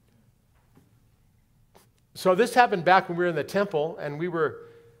 So this happened back when we were in the temple, and we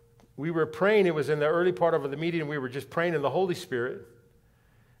were praying. It was in the early part of the meeting, and we were just praying in the Holy Spirit.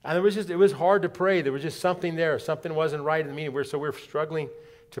 And it was hard to pray. There was just something there. Something wasn't right in the meeting. So we were struggling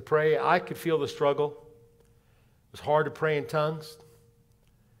to pray. I could feel the struggle. It was hard to pray in tongues.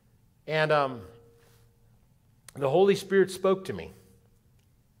 And the Holy Spirit spoke to me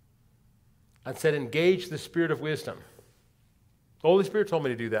and said, engage the spirit of wisdom. The Holy Spirit told me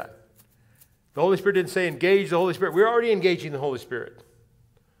to do that. The Holy Spirit didn't say engage the Holy Spirit. We're already engaging the Holy Spirit,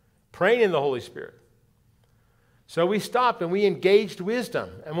 praying in the Holy Spirit. So we stopped and we engaged wisdom.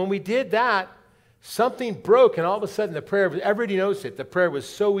 And when we did that, something broke, and all of a sudden the prayer, everybody noticed it, the prayer was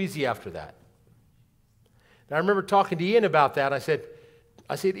so easy after that. And I remember talking to Ian about that. I said,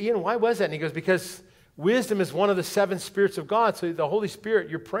 Ian, why was that? And he goes, because wisdom is one of the 7 spirits of God. So the Holy Spirit,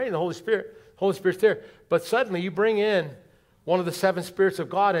 you're praying the Holy Spirit's there. But suddenly you bring in one of the 7 spirits of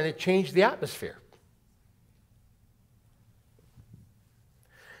God, and it changed the atmosphere.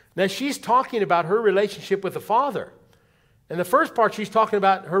 Now, she's talking about her relationship with the Father. In the first part, she's talking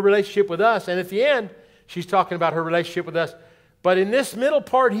about her relationship with us. And at the end, she's talking about her relationship with us. But in this middle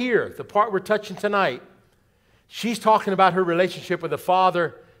part here, the part we're touching tonight, she's talking about her relationship with the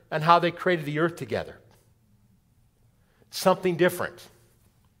Father and how they created the earth together. Something different.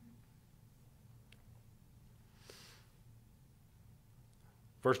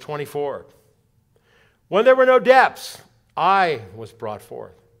 Verse 24. When there were no depths, I was brought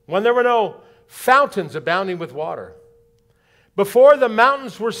forth. When there were no fountains abounding with water. Before the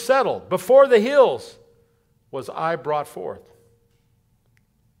mountains were settled, before the hills was I brought forth.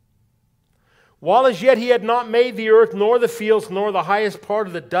 While as yet he had not made the earth, nor the fields, nor the highest part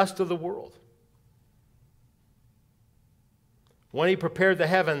of the dust of the world. When he prepared the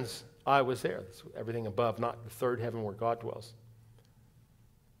heavens, I was there. That's everything above, not the third heaven where God dwells.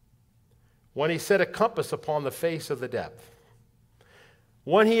 When he set a compass upon the face of the depth.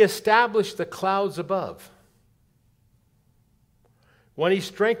 When he established the clouds above. When he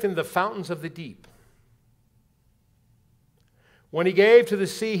strengthened the fountains of the deep. When he gave to the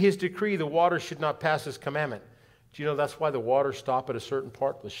sea his decree, the waters should not pass his commandment. Do you know that's why the waters stop at a certain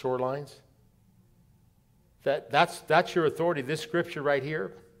part, the shorelines? That's your authority. This scripture right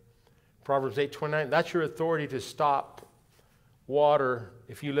here, Proverbs 8:29, that's your authority to stop water,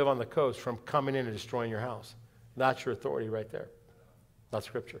 if you live on the coast, from coming in and destroying your house. That's your authority right there. That's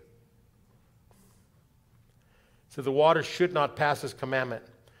scripture. So the waters should not pass his commandment.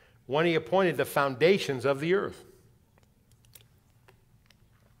 When he appointed the foundations of the earth.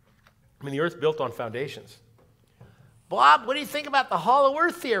 I mean, the earth built on foundations. Bob, what do you think about the hollow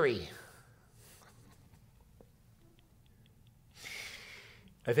earth theory?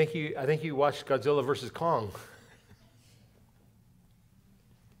 I think you watched Godzilla versus Kong.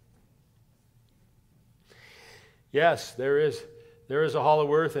 Yes, there is a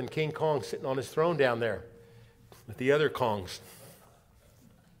hollow earth and King Kong sitting on his throne down there with the other Kongs.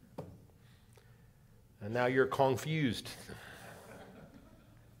 And now you're confused.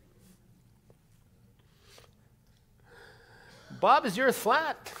 Bob, is the earth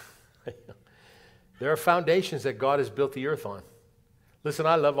flat? There are foundations that God has built the earth on. Listen,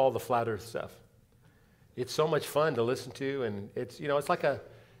 I love all the flat earth stuff. It's so much fun to listen to, and it's like a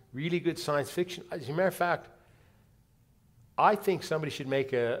really good science fiction. As a matter of fact, I think somebody should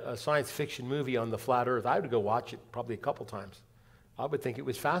make a science fiction movie on the flat earth. I would go watch it probably a couple times. I would think it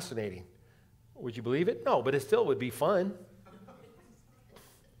was fascinating. Would you believe it? No, but it still would be fun.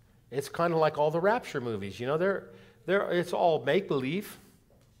 It's kind of like all the rapture movies. It's all make-believe.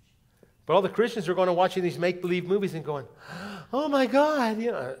 But all the Christians are going to watching these make-believe movies and going, oh my God,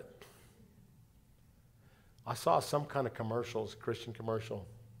 I saw some kind of commercials, Christian commercial.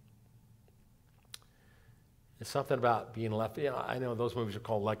 It's something about being left. I know those movies are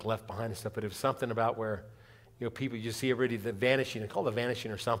called like Left Behind and stuff, but it was something about where, people, you see everybody the vanishing, it's called The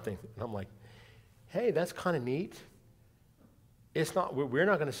Vanishing or something. And I'm like, hey, that's kind of neat. It's not, we're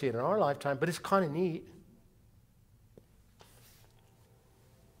not going to see it in our lifetime, but it's kind of neat.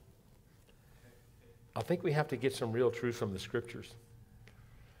 I think we have to get some real truth from the scriptures.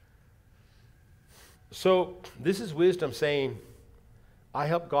 So this is wisdom saying, I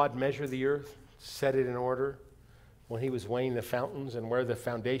helped God measure the earth, set it in order when he was weighing the fountains and where the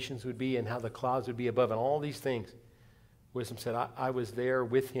foundations would be and how the clouds would be above and all these things. Wisdom said, I was there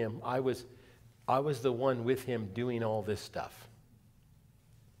with him. I was the one with him doing all this stuff.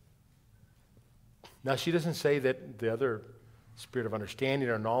 Now, she doesn't say that the other spirit of understanding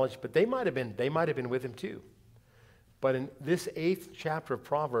or knowledge, but they might have been with him too. But in this 8th chapter of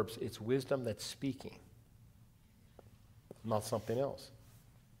Proverbs, it's wisdom that's speaking, not something else.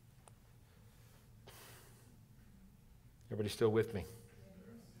 Everybody still with me?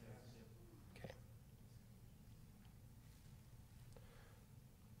 Okay.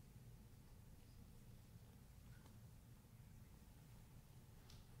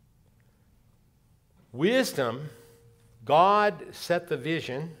 Wisdom, God set the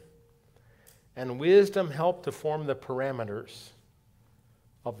vision, and wisdom helped to form the parameters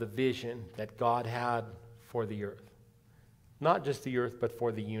of the vision that God had for the earth. Not just the earth, but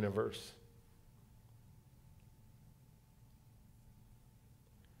for the universe.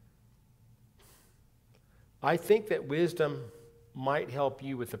 I think that wisdom might help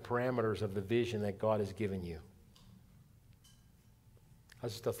you with the parameters of the vision that God has given you.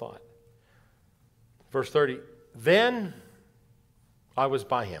 That's just a thought. Verse 30, then I was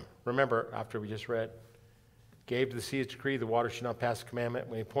by him. Remember, after we just read, gave to the sea his decree, the water should not pass the commandment,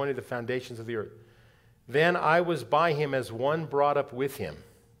 when he appointed the foundations of the earth. Then I was by him as one brought up with him.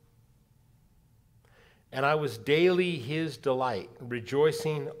 And I was daily his delight,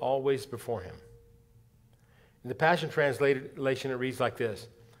 rejoicing always before him. In the Passion Translation, it reads like this.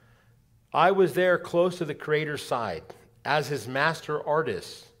 I was there close to the Creator's side, as his master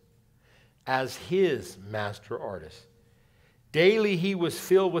artist. As his master artist. Daily he was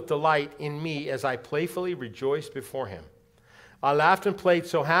filled with delight in me as I playfully rejoiced before him. I laughed and played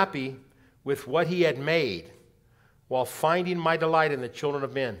so happy with what he had made, while finding my delight in the children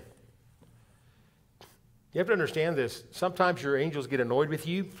of men. You have to understand this. Sometimes your angels get annoyed with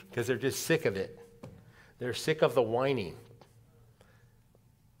you because they're just sick of it. They're sick of the whining.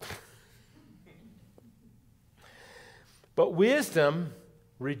 But wisdom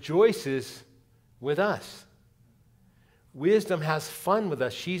rejoices with us. Wisdom has fun with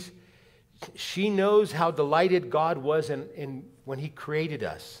us. She knows how delighted God was in when he created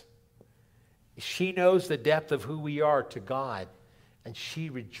us. She knows the depth of who we are to God, and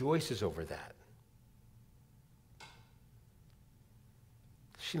she rejoices over that.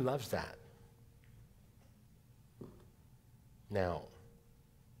 She loves that. Now,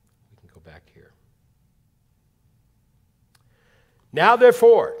 we can go back here. Now,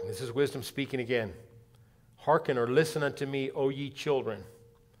 therefore, this is wisdom speaking again. Hearken or listen unto me, O ye children,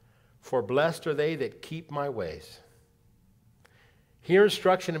 for blessed are they that keep my ways. Hear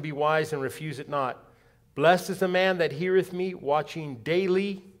instruction and be wise and refuse it not. Blessed is the man that heareth me, watching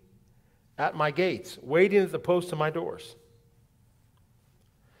daily at my gates, waiting at the posts of my doors.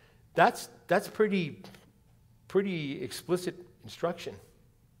 That's pretty explicit instruction.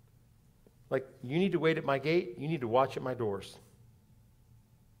 Like, you need to wait at my gate, you need to watch at my doors.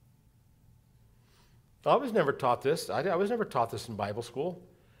 I was never taught this. I was never taught this in Bible school.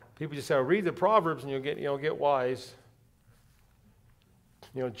 People just say, read the Proverbs and you'll get wise.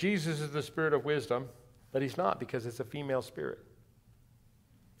 Jesus is the spirit of wisdom, but he's not, because it's a female spirit.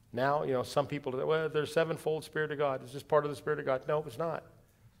 Now, some people say, well, there's sevenfold spirit of God. It's just part of the spirit of God. No, it's not.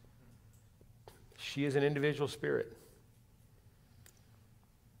 She is an individual spirit.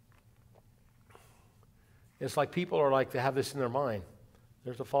 It's like people are like, they have this in their mind.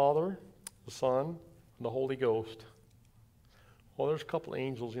 There's the Father, the Son, and the Holy Ghost. Well, there's a couple of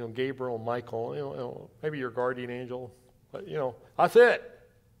angels, Gabriel and Michael, maybe your guardian angel, but, that's it.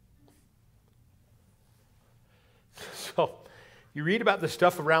 So you read about the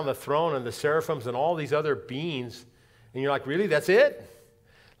stuff around the throne and the seraphims and all these other beings, and you're like, really, that's it?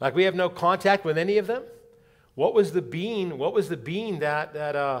 Like, we have no contact with any of them? What was the being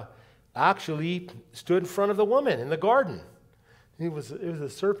that actually stood in front of the woman in the garden? It was a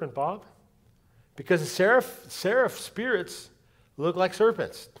serpent, Bob. Because the seraph spirits look like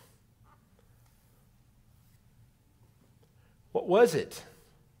serpents. What was it?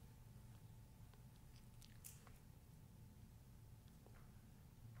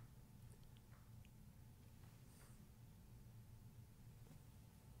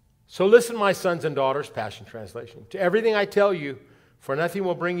 So listen, my sons and daughters, Passion Translation, to everything I tell you, for nothing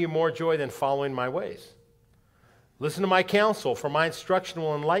will bring you more joy than following my ways. Listen to my counsel, for my instruction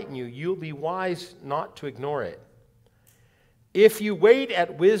will enlighten you. You'll be wise not to ignore it. If you wait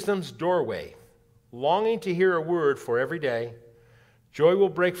at wisdom's doorway, longing to hear a word for every day, joy will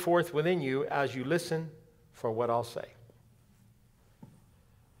break forth within you as you listen for what I'll say.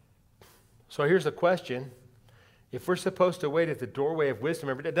 So here's the question. If we're supposed to wait at the doorway of wisdom,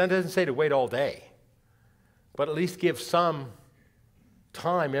 it doesn't say to wait all day, but at least give some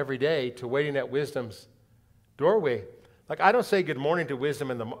time every day to waiting at wisdom's doorway. Like, I don't say good morning to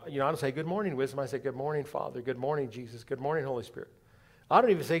wisdom I don't say good morning, wisdom. I say good morning, Father. Good morning, Jesus. Good morning, Holy Spirit. I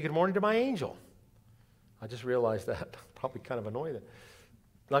don't even say good morning to my angel. I just realized that. Probably kind of annoying.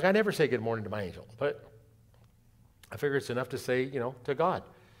 Like, I never say good morning to my angel, but I figure it's enough to say, to God.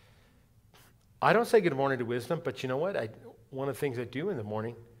 I don't say good morning to wisdom, but you know what? One of the things I do in the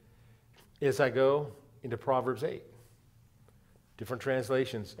morning is I go into Proverbs 8, different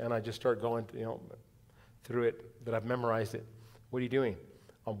translations, and I just start going, through it, that I've memorized it. What are you doing?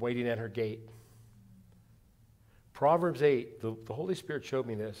 I'm waiting at her gate. Proverbs 8, the Holy Spirit showed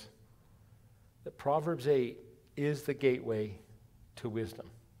me this, that Proverbs 8 is the gateway to wisdom.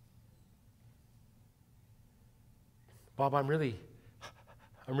 Bob, I'm really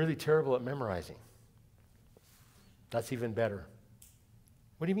terrible at memorizing. That's even better.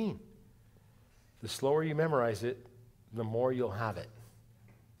 What do you mean? The slower you memorize it, the more you'll have it.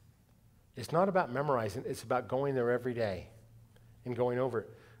 It's not about memorizing, it's about going there every day and going over it.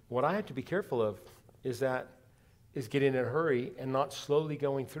 What I have to be careful of is getting in a hurry and not slowly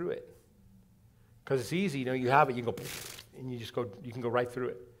going through it. Because it's easy, you have it, you go, and you can go right through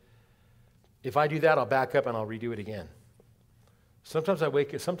it. If I do that, I'll back up and I'll redo it again. Sometimes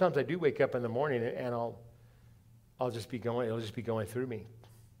I do wake up in the morning and it'll just be going through me.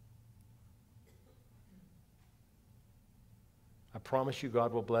 I promise you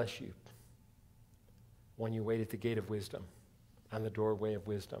God will bless you when you wait at the gate of wisdom and the doorway of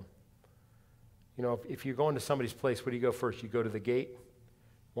wisdom. If you go into somebody's place, where do you go first? You go to the gate.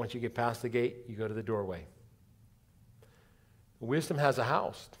 Once you get past the gate, you go to the doorway. Wisdom has a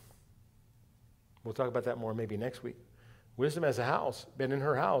house. We'll talk about that more maybe next week. Wisdom has a house. Been in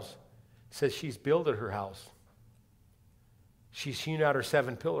her house. Says she's builded her house. She's hewn out her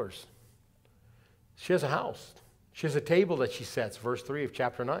 7 pillars. She has a house. She has a table that she sets, verse 3 of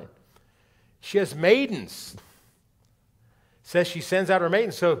chapter 9. She has maidens. Says she sends out her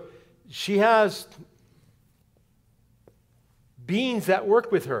maidens. So she has beings that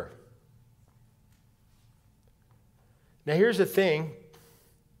work with her. Now here's the thing.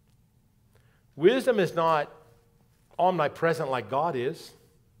 Wisdom is not omnipresent like God is.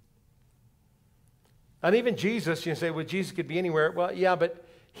 And even Jesus, you say, well, Jesus could be anywhere. Well, yeah, but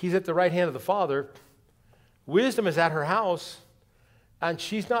he's at the right hand of the Father. Wisdom is at her house, and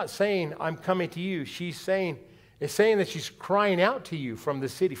she's not saying, I'm coming to you. It's saying that she's crying out to you from the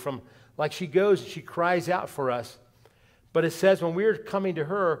city, like she goes and she cries out for us. But it says when we're coming to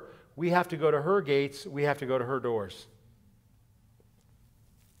her, we have to go to her gates, we have to go to her doors.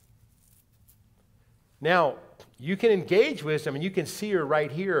 Now, you can engage wisdom and you can see her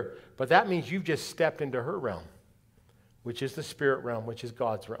right here, but that means you've just stepped into her realm, which is the spirit realm, which is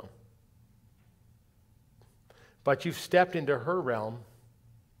God's realm. But you've stepped into her realm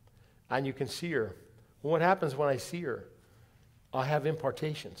and you can see her. Well, what happens when I see her? I have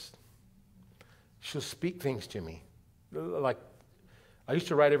impartations. She'll speak things to me. Like, I used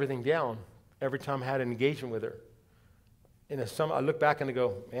to write everything down every time I had an engagement with her. And I look back and I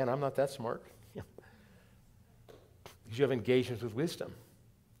go, man, I'm not that smart. Because you have engagements with wisdom.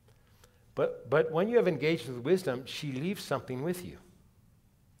 But when you have engagements with wisdom, she leaves something with you.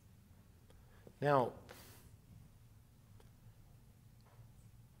 Now,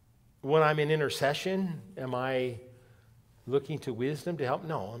 when I'm in intercession, am I looking to wisdom to help?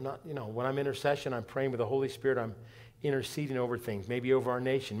 No, I'm not. When I'm in intercession, I'm praying with the Holy Spirit. I'm interceding over things, maybe over our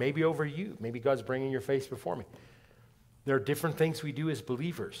nation, maybe over you. Maybe God's bringing your face before me. There are different things we do as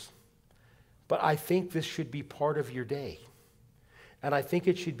believers. But I think this should be part of your day. And I think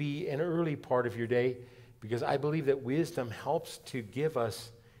it should be an early part of your day because I believe that wisdom helps to give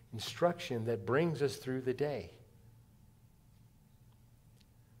us instruction that brings us through the day.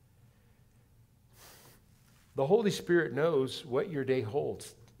 The Holy Spirit knows what your day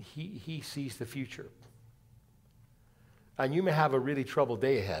holds. He sees the future. And you may have a really troubled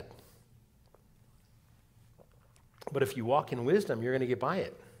day ahead. But if you walk in wisdom, you're going to get by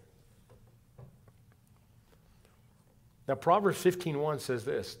it. Now, Proverbs 15:1 says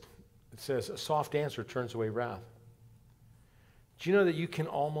this. It says, a soft answer turns away wrath. Do you know that you can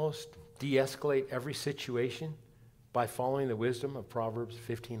almost de-escalate every situation by following the wisdom of Proverbs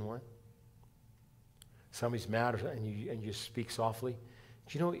 15:1? Somebody's mad and you speak softly.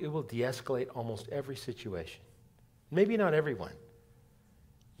 Do you know it will de-escalate almost every situation? Maybe not everyone.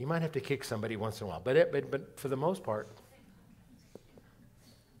 You might have to kick somebody once in a while, but for the most part,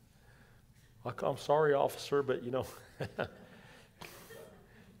 I'm sorry, officer, but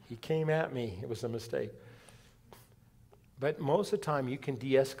he came at me. It was a mistake. But most of the time, you can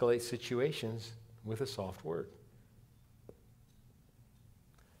de-escalate situations with a soft word.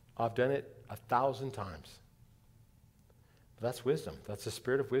 I've done it 1,000 times. That's wisdom. That's the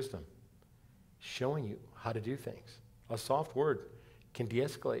spirit of wisdom, showing you how to do things. A soft word can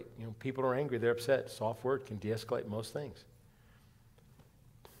de-escalate. People are angry, they're upset. Soft word can de-escalate most things.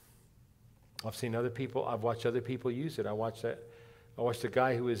 I've watched other people use it. I watched a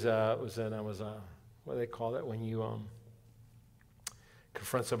guy who was what do they call that when you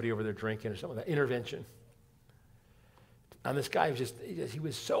confront somebody over their drinking or something like that? Intervention. And this guy he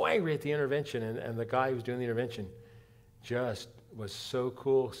was so angry at the intervention, and the guy who was doing the intervention just was so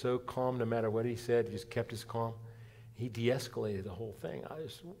cool, so calm, no matter what he said, he just kept his calm. He de-escalated the whole thing. I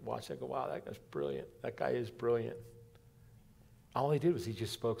just watched it, go, wow, that guy's brilliant. That guy is brilliant. All he did was he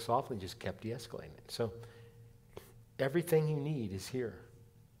just spoke softly and just kept de-escalating it. So everything you need is here.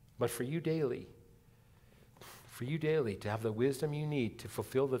 But for you daily to have the wisdom you need to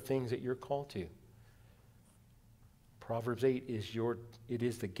fulfill the things that you're called to, Proverbs 8 it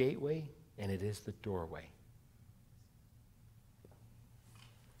is the gateway and it is the doorway.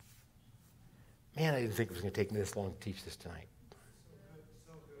 Man, I didn't think it was going to take me this long to teach this tonight.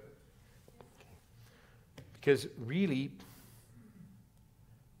 So good. Okay. Because really,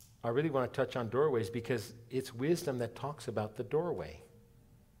 I really want to touch on doorways because it's wisdom that talks about the doorway.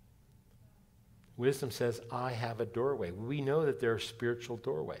 Wisdom says, I have a doorway. We know that there are spiritual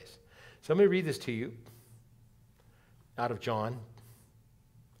doorways. So let me read this to you out of John.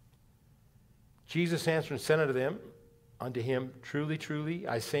 Jesus answered and said unto him, truly, truly,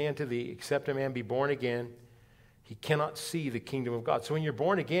 I say unto thee, except a man be born again, he cannot see the kingdom of God. So when you're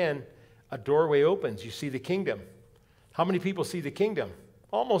born again, a doorway opens. You see the kingdom. How many people see the kingdom?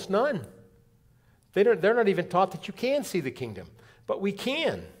 Almost none. They're not even taught that you can see the kingdom, but we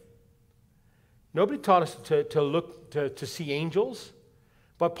can. Nobody taught us to look to see angels,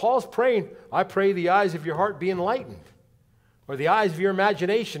 but Paul's praying, I pray the eyes of your heart be enlightened, or the eyes of your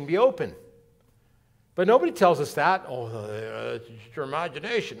imagination be open. But nobody tells us that. Oh, it's your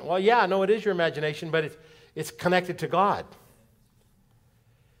imagination. Well, yeah, no, it is your imagination, but it's connected to God.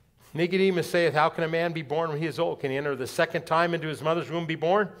 Nicodemus saith, how can a man be born when he is old? Can he enter the second time into his mother's womb be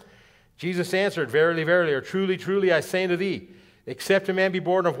born? Jesus answered, verily, verily, or truly, truly, I say unto thee, except a man be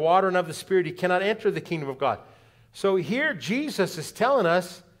born of water and of the Spirit, he cannot enter the kingdom of God. So here Jesus is telling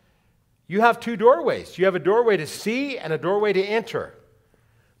us, you have two doorways. You have a doorway to see and a doorway to enter.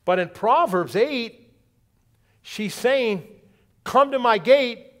 But in Proverbs 8, she's saying, come to my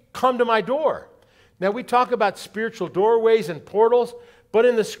gate, come to my door. Now we talk about spiritual doorways and portals, but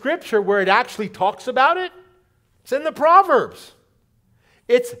in the scripture where it actually talks about it, it's in the Proverbs.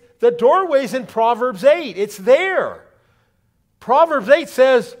 It's the doorways in Proverbs 8. It's there. Proverbs 8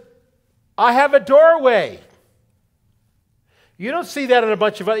 says, I have a doorway. You don't see that in a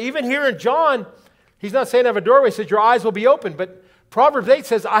bunch of other, even here in John, he's not saying I have a doorway, he says your eyes will be open, but Proverbs 8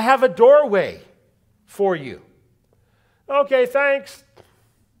 says, I have a doorway for you. Okay, thanks.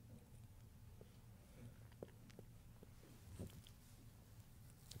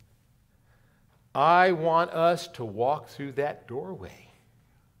 I want us to walk through that doorway.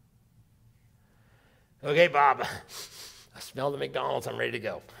 Okay, Bob, I smell the McDonald's. I'm ready to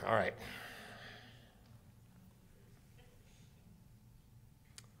go. All right.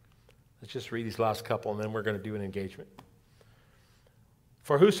 Let's just read these last couple, and then we're going to do an engagement.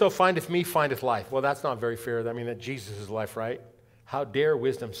 For whoso findeth me findeth life. Well, that's not very fair. I mean, that Jesus is life, right? How dare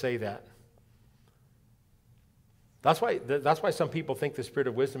wisdom say that? That's why some people think the spirit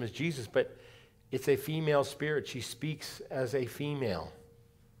of wisdom is Jesus, but it's a female spirit. She speaks as a female.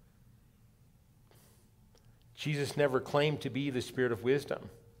 Jesus never claimed to be the spirit of wisdom.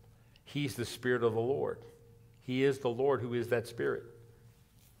 He's the Spirit of the Lord. He is the Lord who is that Spirit.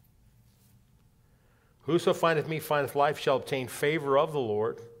 Whoso findeth me findeth life, shall obtain favor of the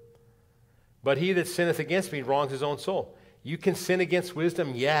Lord. But he that sinneth against me wrongs his own soul. You can sin against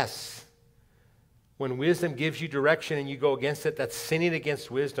wisdom, yes. When wisdom gives you direction and you go against it, that's sinning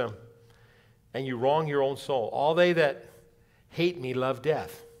against wisdom. And you wrong your own soul. All they that hate me love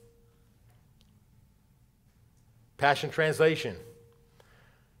death. Passion Translation.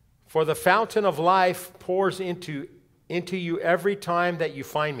 For the fountain of life pours into you every time that you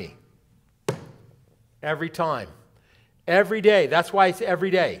find me. Every time. Every day. That's why it's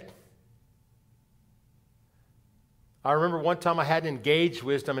every day. I remember one time I hadn't engaged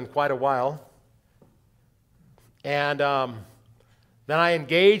wisdom in quite a while. And then I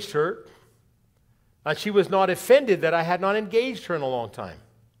engaged her. And she was not offended that I had not engaged her in a long time.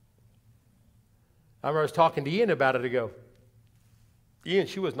 I remember I was talking to Ian about it ago. Ian,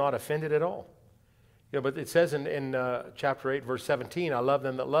 she was not offended at all. But it says in chapter 8, verse 17, I love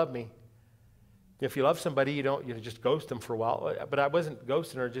them that love me. If you love somebody, you don't just ghost them for a while. But I wasn't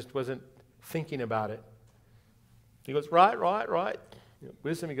ghosting her, just wasn't thinking about it. He goes, right.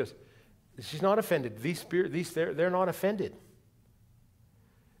 Wisdom, he goes, she's not offended. They're not offended.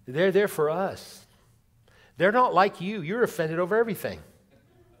 They're there for us. They're not like you. You're offended over everything.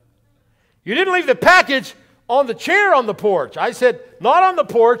 You didn't leave the package on the chair on the porch. I said, not on the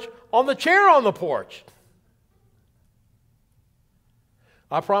porch, on the chair on the porch.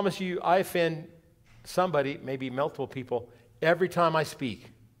 I promise you, I offend somebody, maybe multiple people, every time I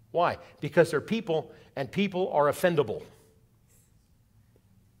speak. Why? Because they're people, and people are offendable.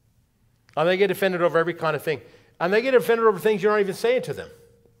 And they get offended over every kind of thing. And they get offended over things you're not even saying to them.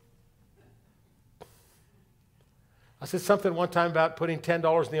 I said something one time about putting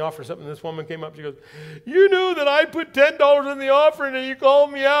 $10 in the offering. Something. This woman came up. She goes, "You knew that I put $10 in the offering, and you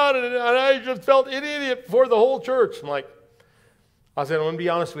called me out, and I just felt an idiot before the whole church." I said, "I'm going to be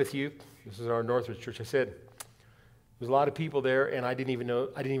honest with you." This is our Northridge church. I said, "There's a lot of people there, and I didn't even know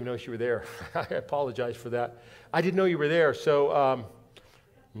you were there." I apologize for that. I didn't know you were there. So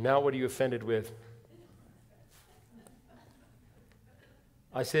now, what are you offended with?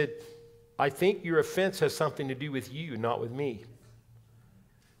 I said, I think your offense has something to do with you, not with me.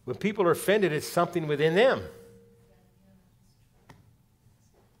 When people are offended, it's something within them.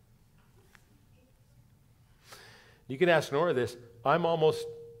 You can ask Nora this. I'm almost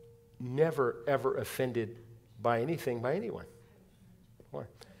never, ever offended by anything, by anyone. Why?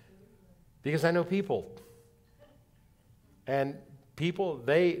 Because I know people. And people,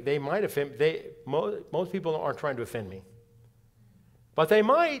 they might offend. Most people aren't trying to offend me. But they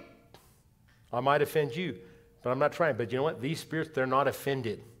might. I might offend you, but I'm not trying. But you know what? These spirits, they're not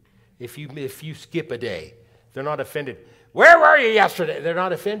offended. If you skip a day, they're not offended. Where were you yesterday? They're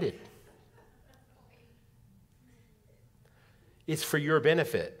not offended. It's for your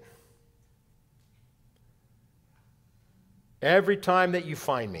benefit. Every time that you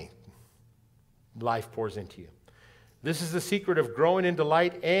find me, life pours into you. This is the secret of growing in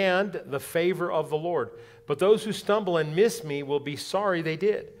delight and the favor of the Lord. But those who stumble and miss me will be sorry they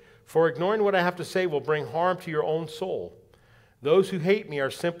did. For ignoring what I have to say will bring harm to your own soul. Those who hate me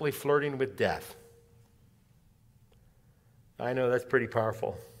are simply flirting with death. I know that's pretty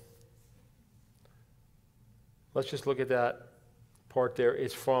powerful. Let's just look at that part there.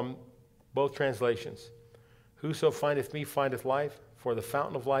 It's from both translations. Whoso findeth me findeth life, for the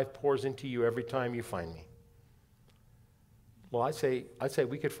fountain of life pours into you every time you find me. Well, I'd say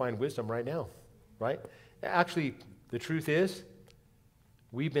we could find wisdom right now, right? Actually, the truth is,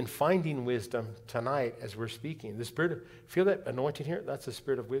 we've been finding wisdom tonight as we're speaking. The spirit, feel that anointing here? That's the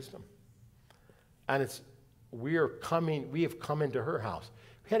spirit of wisdom. And we have come into her house.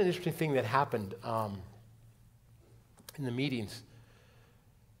 We had an interesting thing that happened in the meetings.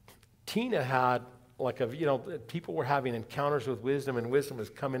 Tina had people were having encounters with wisdom, and wisdom was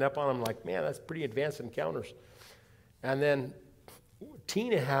coming up on them like, man, that's pretty advanced encounters. And then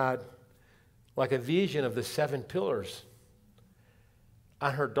Tina had like a vision of the 7 pillars.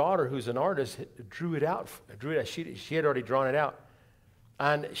 And her daughter, who's an artist, drew it out. She had already drawn it out.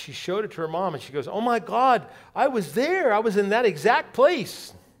 And she showed it to her mom, and she goes, "Oh my God, I was there. I was in that exact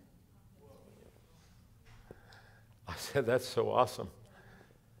place." I said, "That's so awesome."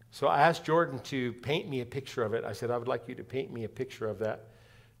 So I asked Jordan to paint me a picture of it. I said, "I would like you to paint me a picture of that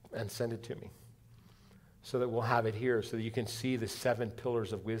and send it to me so that we'll have it here so that you can see the 7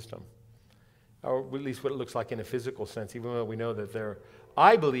 pillars of wisdom." Or at least what it looks like in a physical sense, even though we know that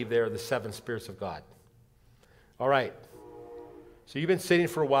I believe they are the 7 spirits of God. All right. So you've been sitting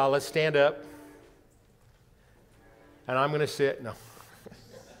for a while. Let's stand up. And I'm going to sit. No.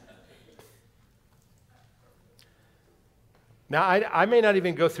 Now, I may not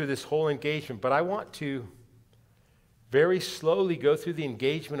even go through this whole engagement, but I want to very slowly go through the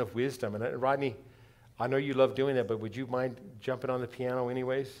engagement of wisdom. And Rodney, I know you love doing that, but would you mind jumping on the piano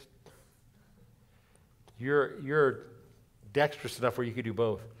anyways? You're dexterous enough where you could do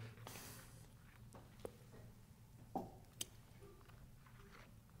both.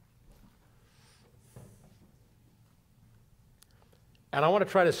 And I want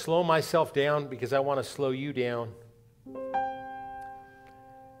to try to slow myself down because I want to slow you down.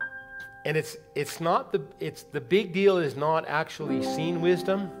 And it's the big deal is not actually seeing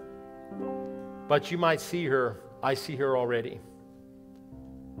wisdom, but you might see her. I see her already.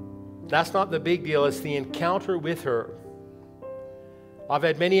 That's not the big deal. It's the encounter with her. I've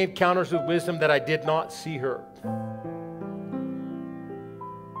had many encounters with wisdom that I did not see her.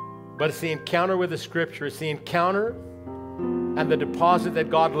 But it's the encounter with the Scripture. It's the encounter and the deposit that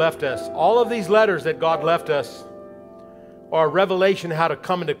God left us. All of these letters that God left us are a revelation how to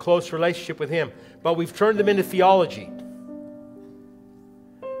come into close relationship with Him. But we've turned them into theology.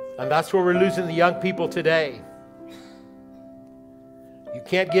 And that's where we're losing the young people today. You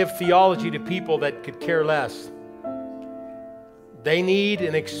can't give theology to people that could care less. They need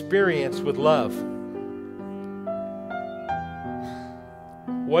an experience with love.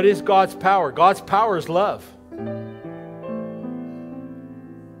 What is God's power? God's power is love.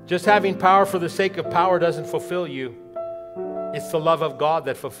 Just having power for the sake of power doesn't fulfill you. It's the love of God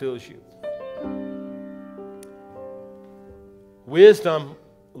that fulfills you. Wisdom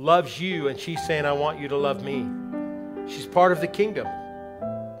loves you, and she's saying, I want you to love me. She's part of the kingdom.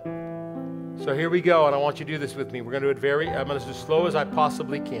 So here we go, and I want you to do this with me. We're going to do it I'm going to do as slow as I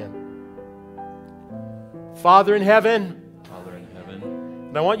possibly can. Father in heaven,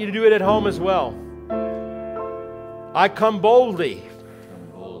 and I want you to do it at home as well. I come boldly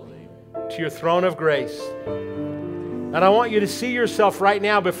to your throne of grace. And I want you to see yourself right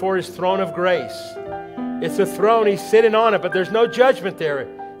now before his throne of grace. It's a throne, he's sitting on it, but there's no judgment there.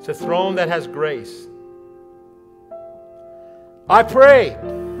 It's a throne that has grace. I pray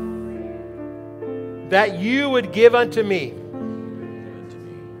that you would give unto me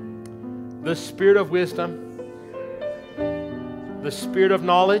the spirit of wisdom, the spirit of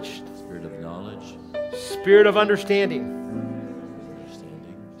knowledge, spirit of understanding,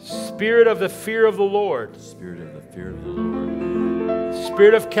 spirit of the fear of the Lord, spirit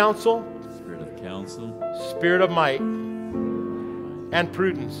of counsel, spirit of might, and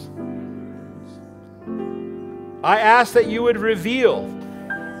prudence. I ask that you would reveal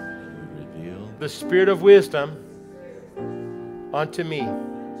the spirit of wisdom unto me.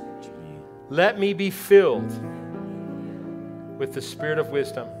 Let me be filled with the spirit of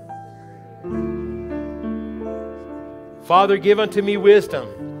wisdom. Father, give unto me wisdom,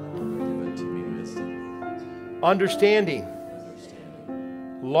 understanding,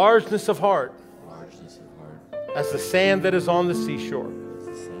 largeness of heart, as the sand that is on the seashore.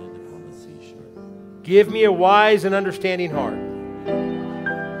 Give me a wise and understanding heart.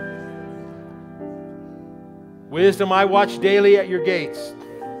 Wisdom, I watch daily at your gates.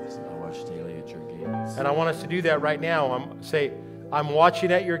 And I want us to do that right now. I'm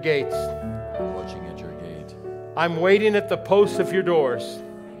watching at your gates. I'm waiting at the posts of your doors.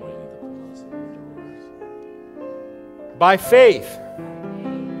 By faith,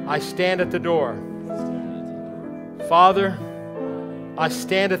 I stand at the door. Father, I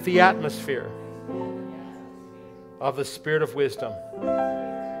stand at the atmosphere of the spirit of wisdom.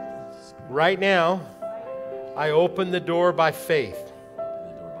 Right now, I open the door by faith.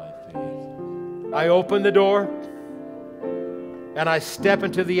 I open the door and I step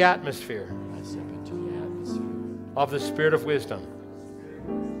into the atmosphere of the spirit of wisdom.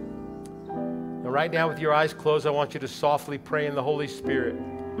 And right now, with your eyes closed, I want you to softly pray in the Holy Spirit.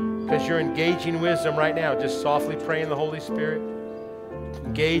 Because you're engaging wisdom right now. Just softly pray in the Holy Spirit.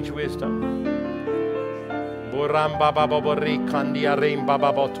 Engage wisdom.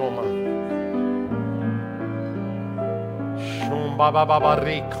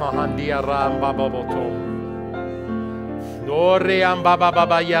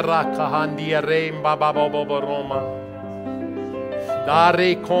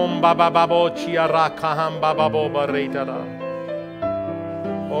 Dare kom baba babo chiara kaham baba boba reitara.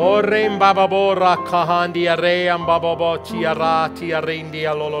 Orem baba bora kahandi aream baba bo chiara tiarendi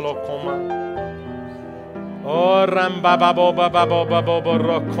alolo koma. Oram baba boba baba baba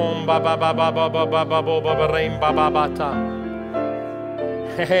rokom baba baba baba baba boba reim baba bata.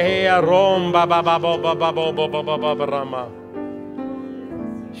 Hey arom baba baba baba baba baba rama.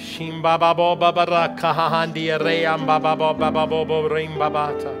 Shimbaba babara kahandi ream baba baba baba rim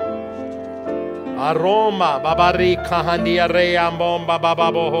babata. Aroma babari kahandi ream bomba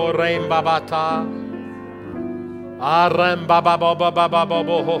baba bo rim babata. Aram baba baba baba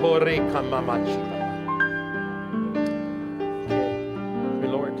baba ho re kamamachi. Okay,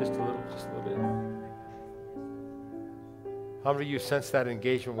 Lord, just a little bit. How many of you sense that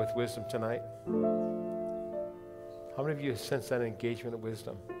engagement with wisdom tonight? How many of you sense that engagement of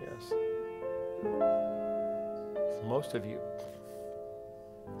wisdom? Yes. Most of you.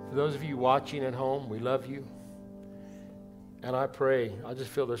 For those of you watching at home, we love you. And I pray, I just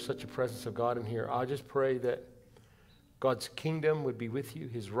feel there's such a presence of God in here. I just pray that God's kingdom would be with you,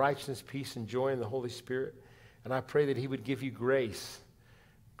 his righteousness, peace, and joy in the Holy Spirit. And I pray that he would give you grace.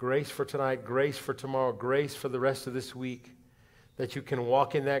 Grace for tonight, grace for tomorrow, grace for the rest of this week. That you can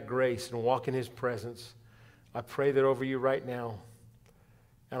walk in that grace and walk in his presence. I pray that over you right now,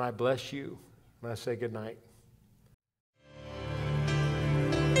 and I bless you, and I say good night.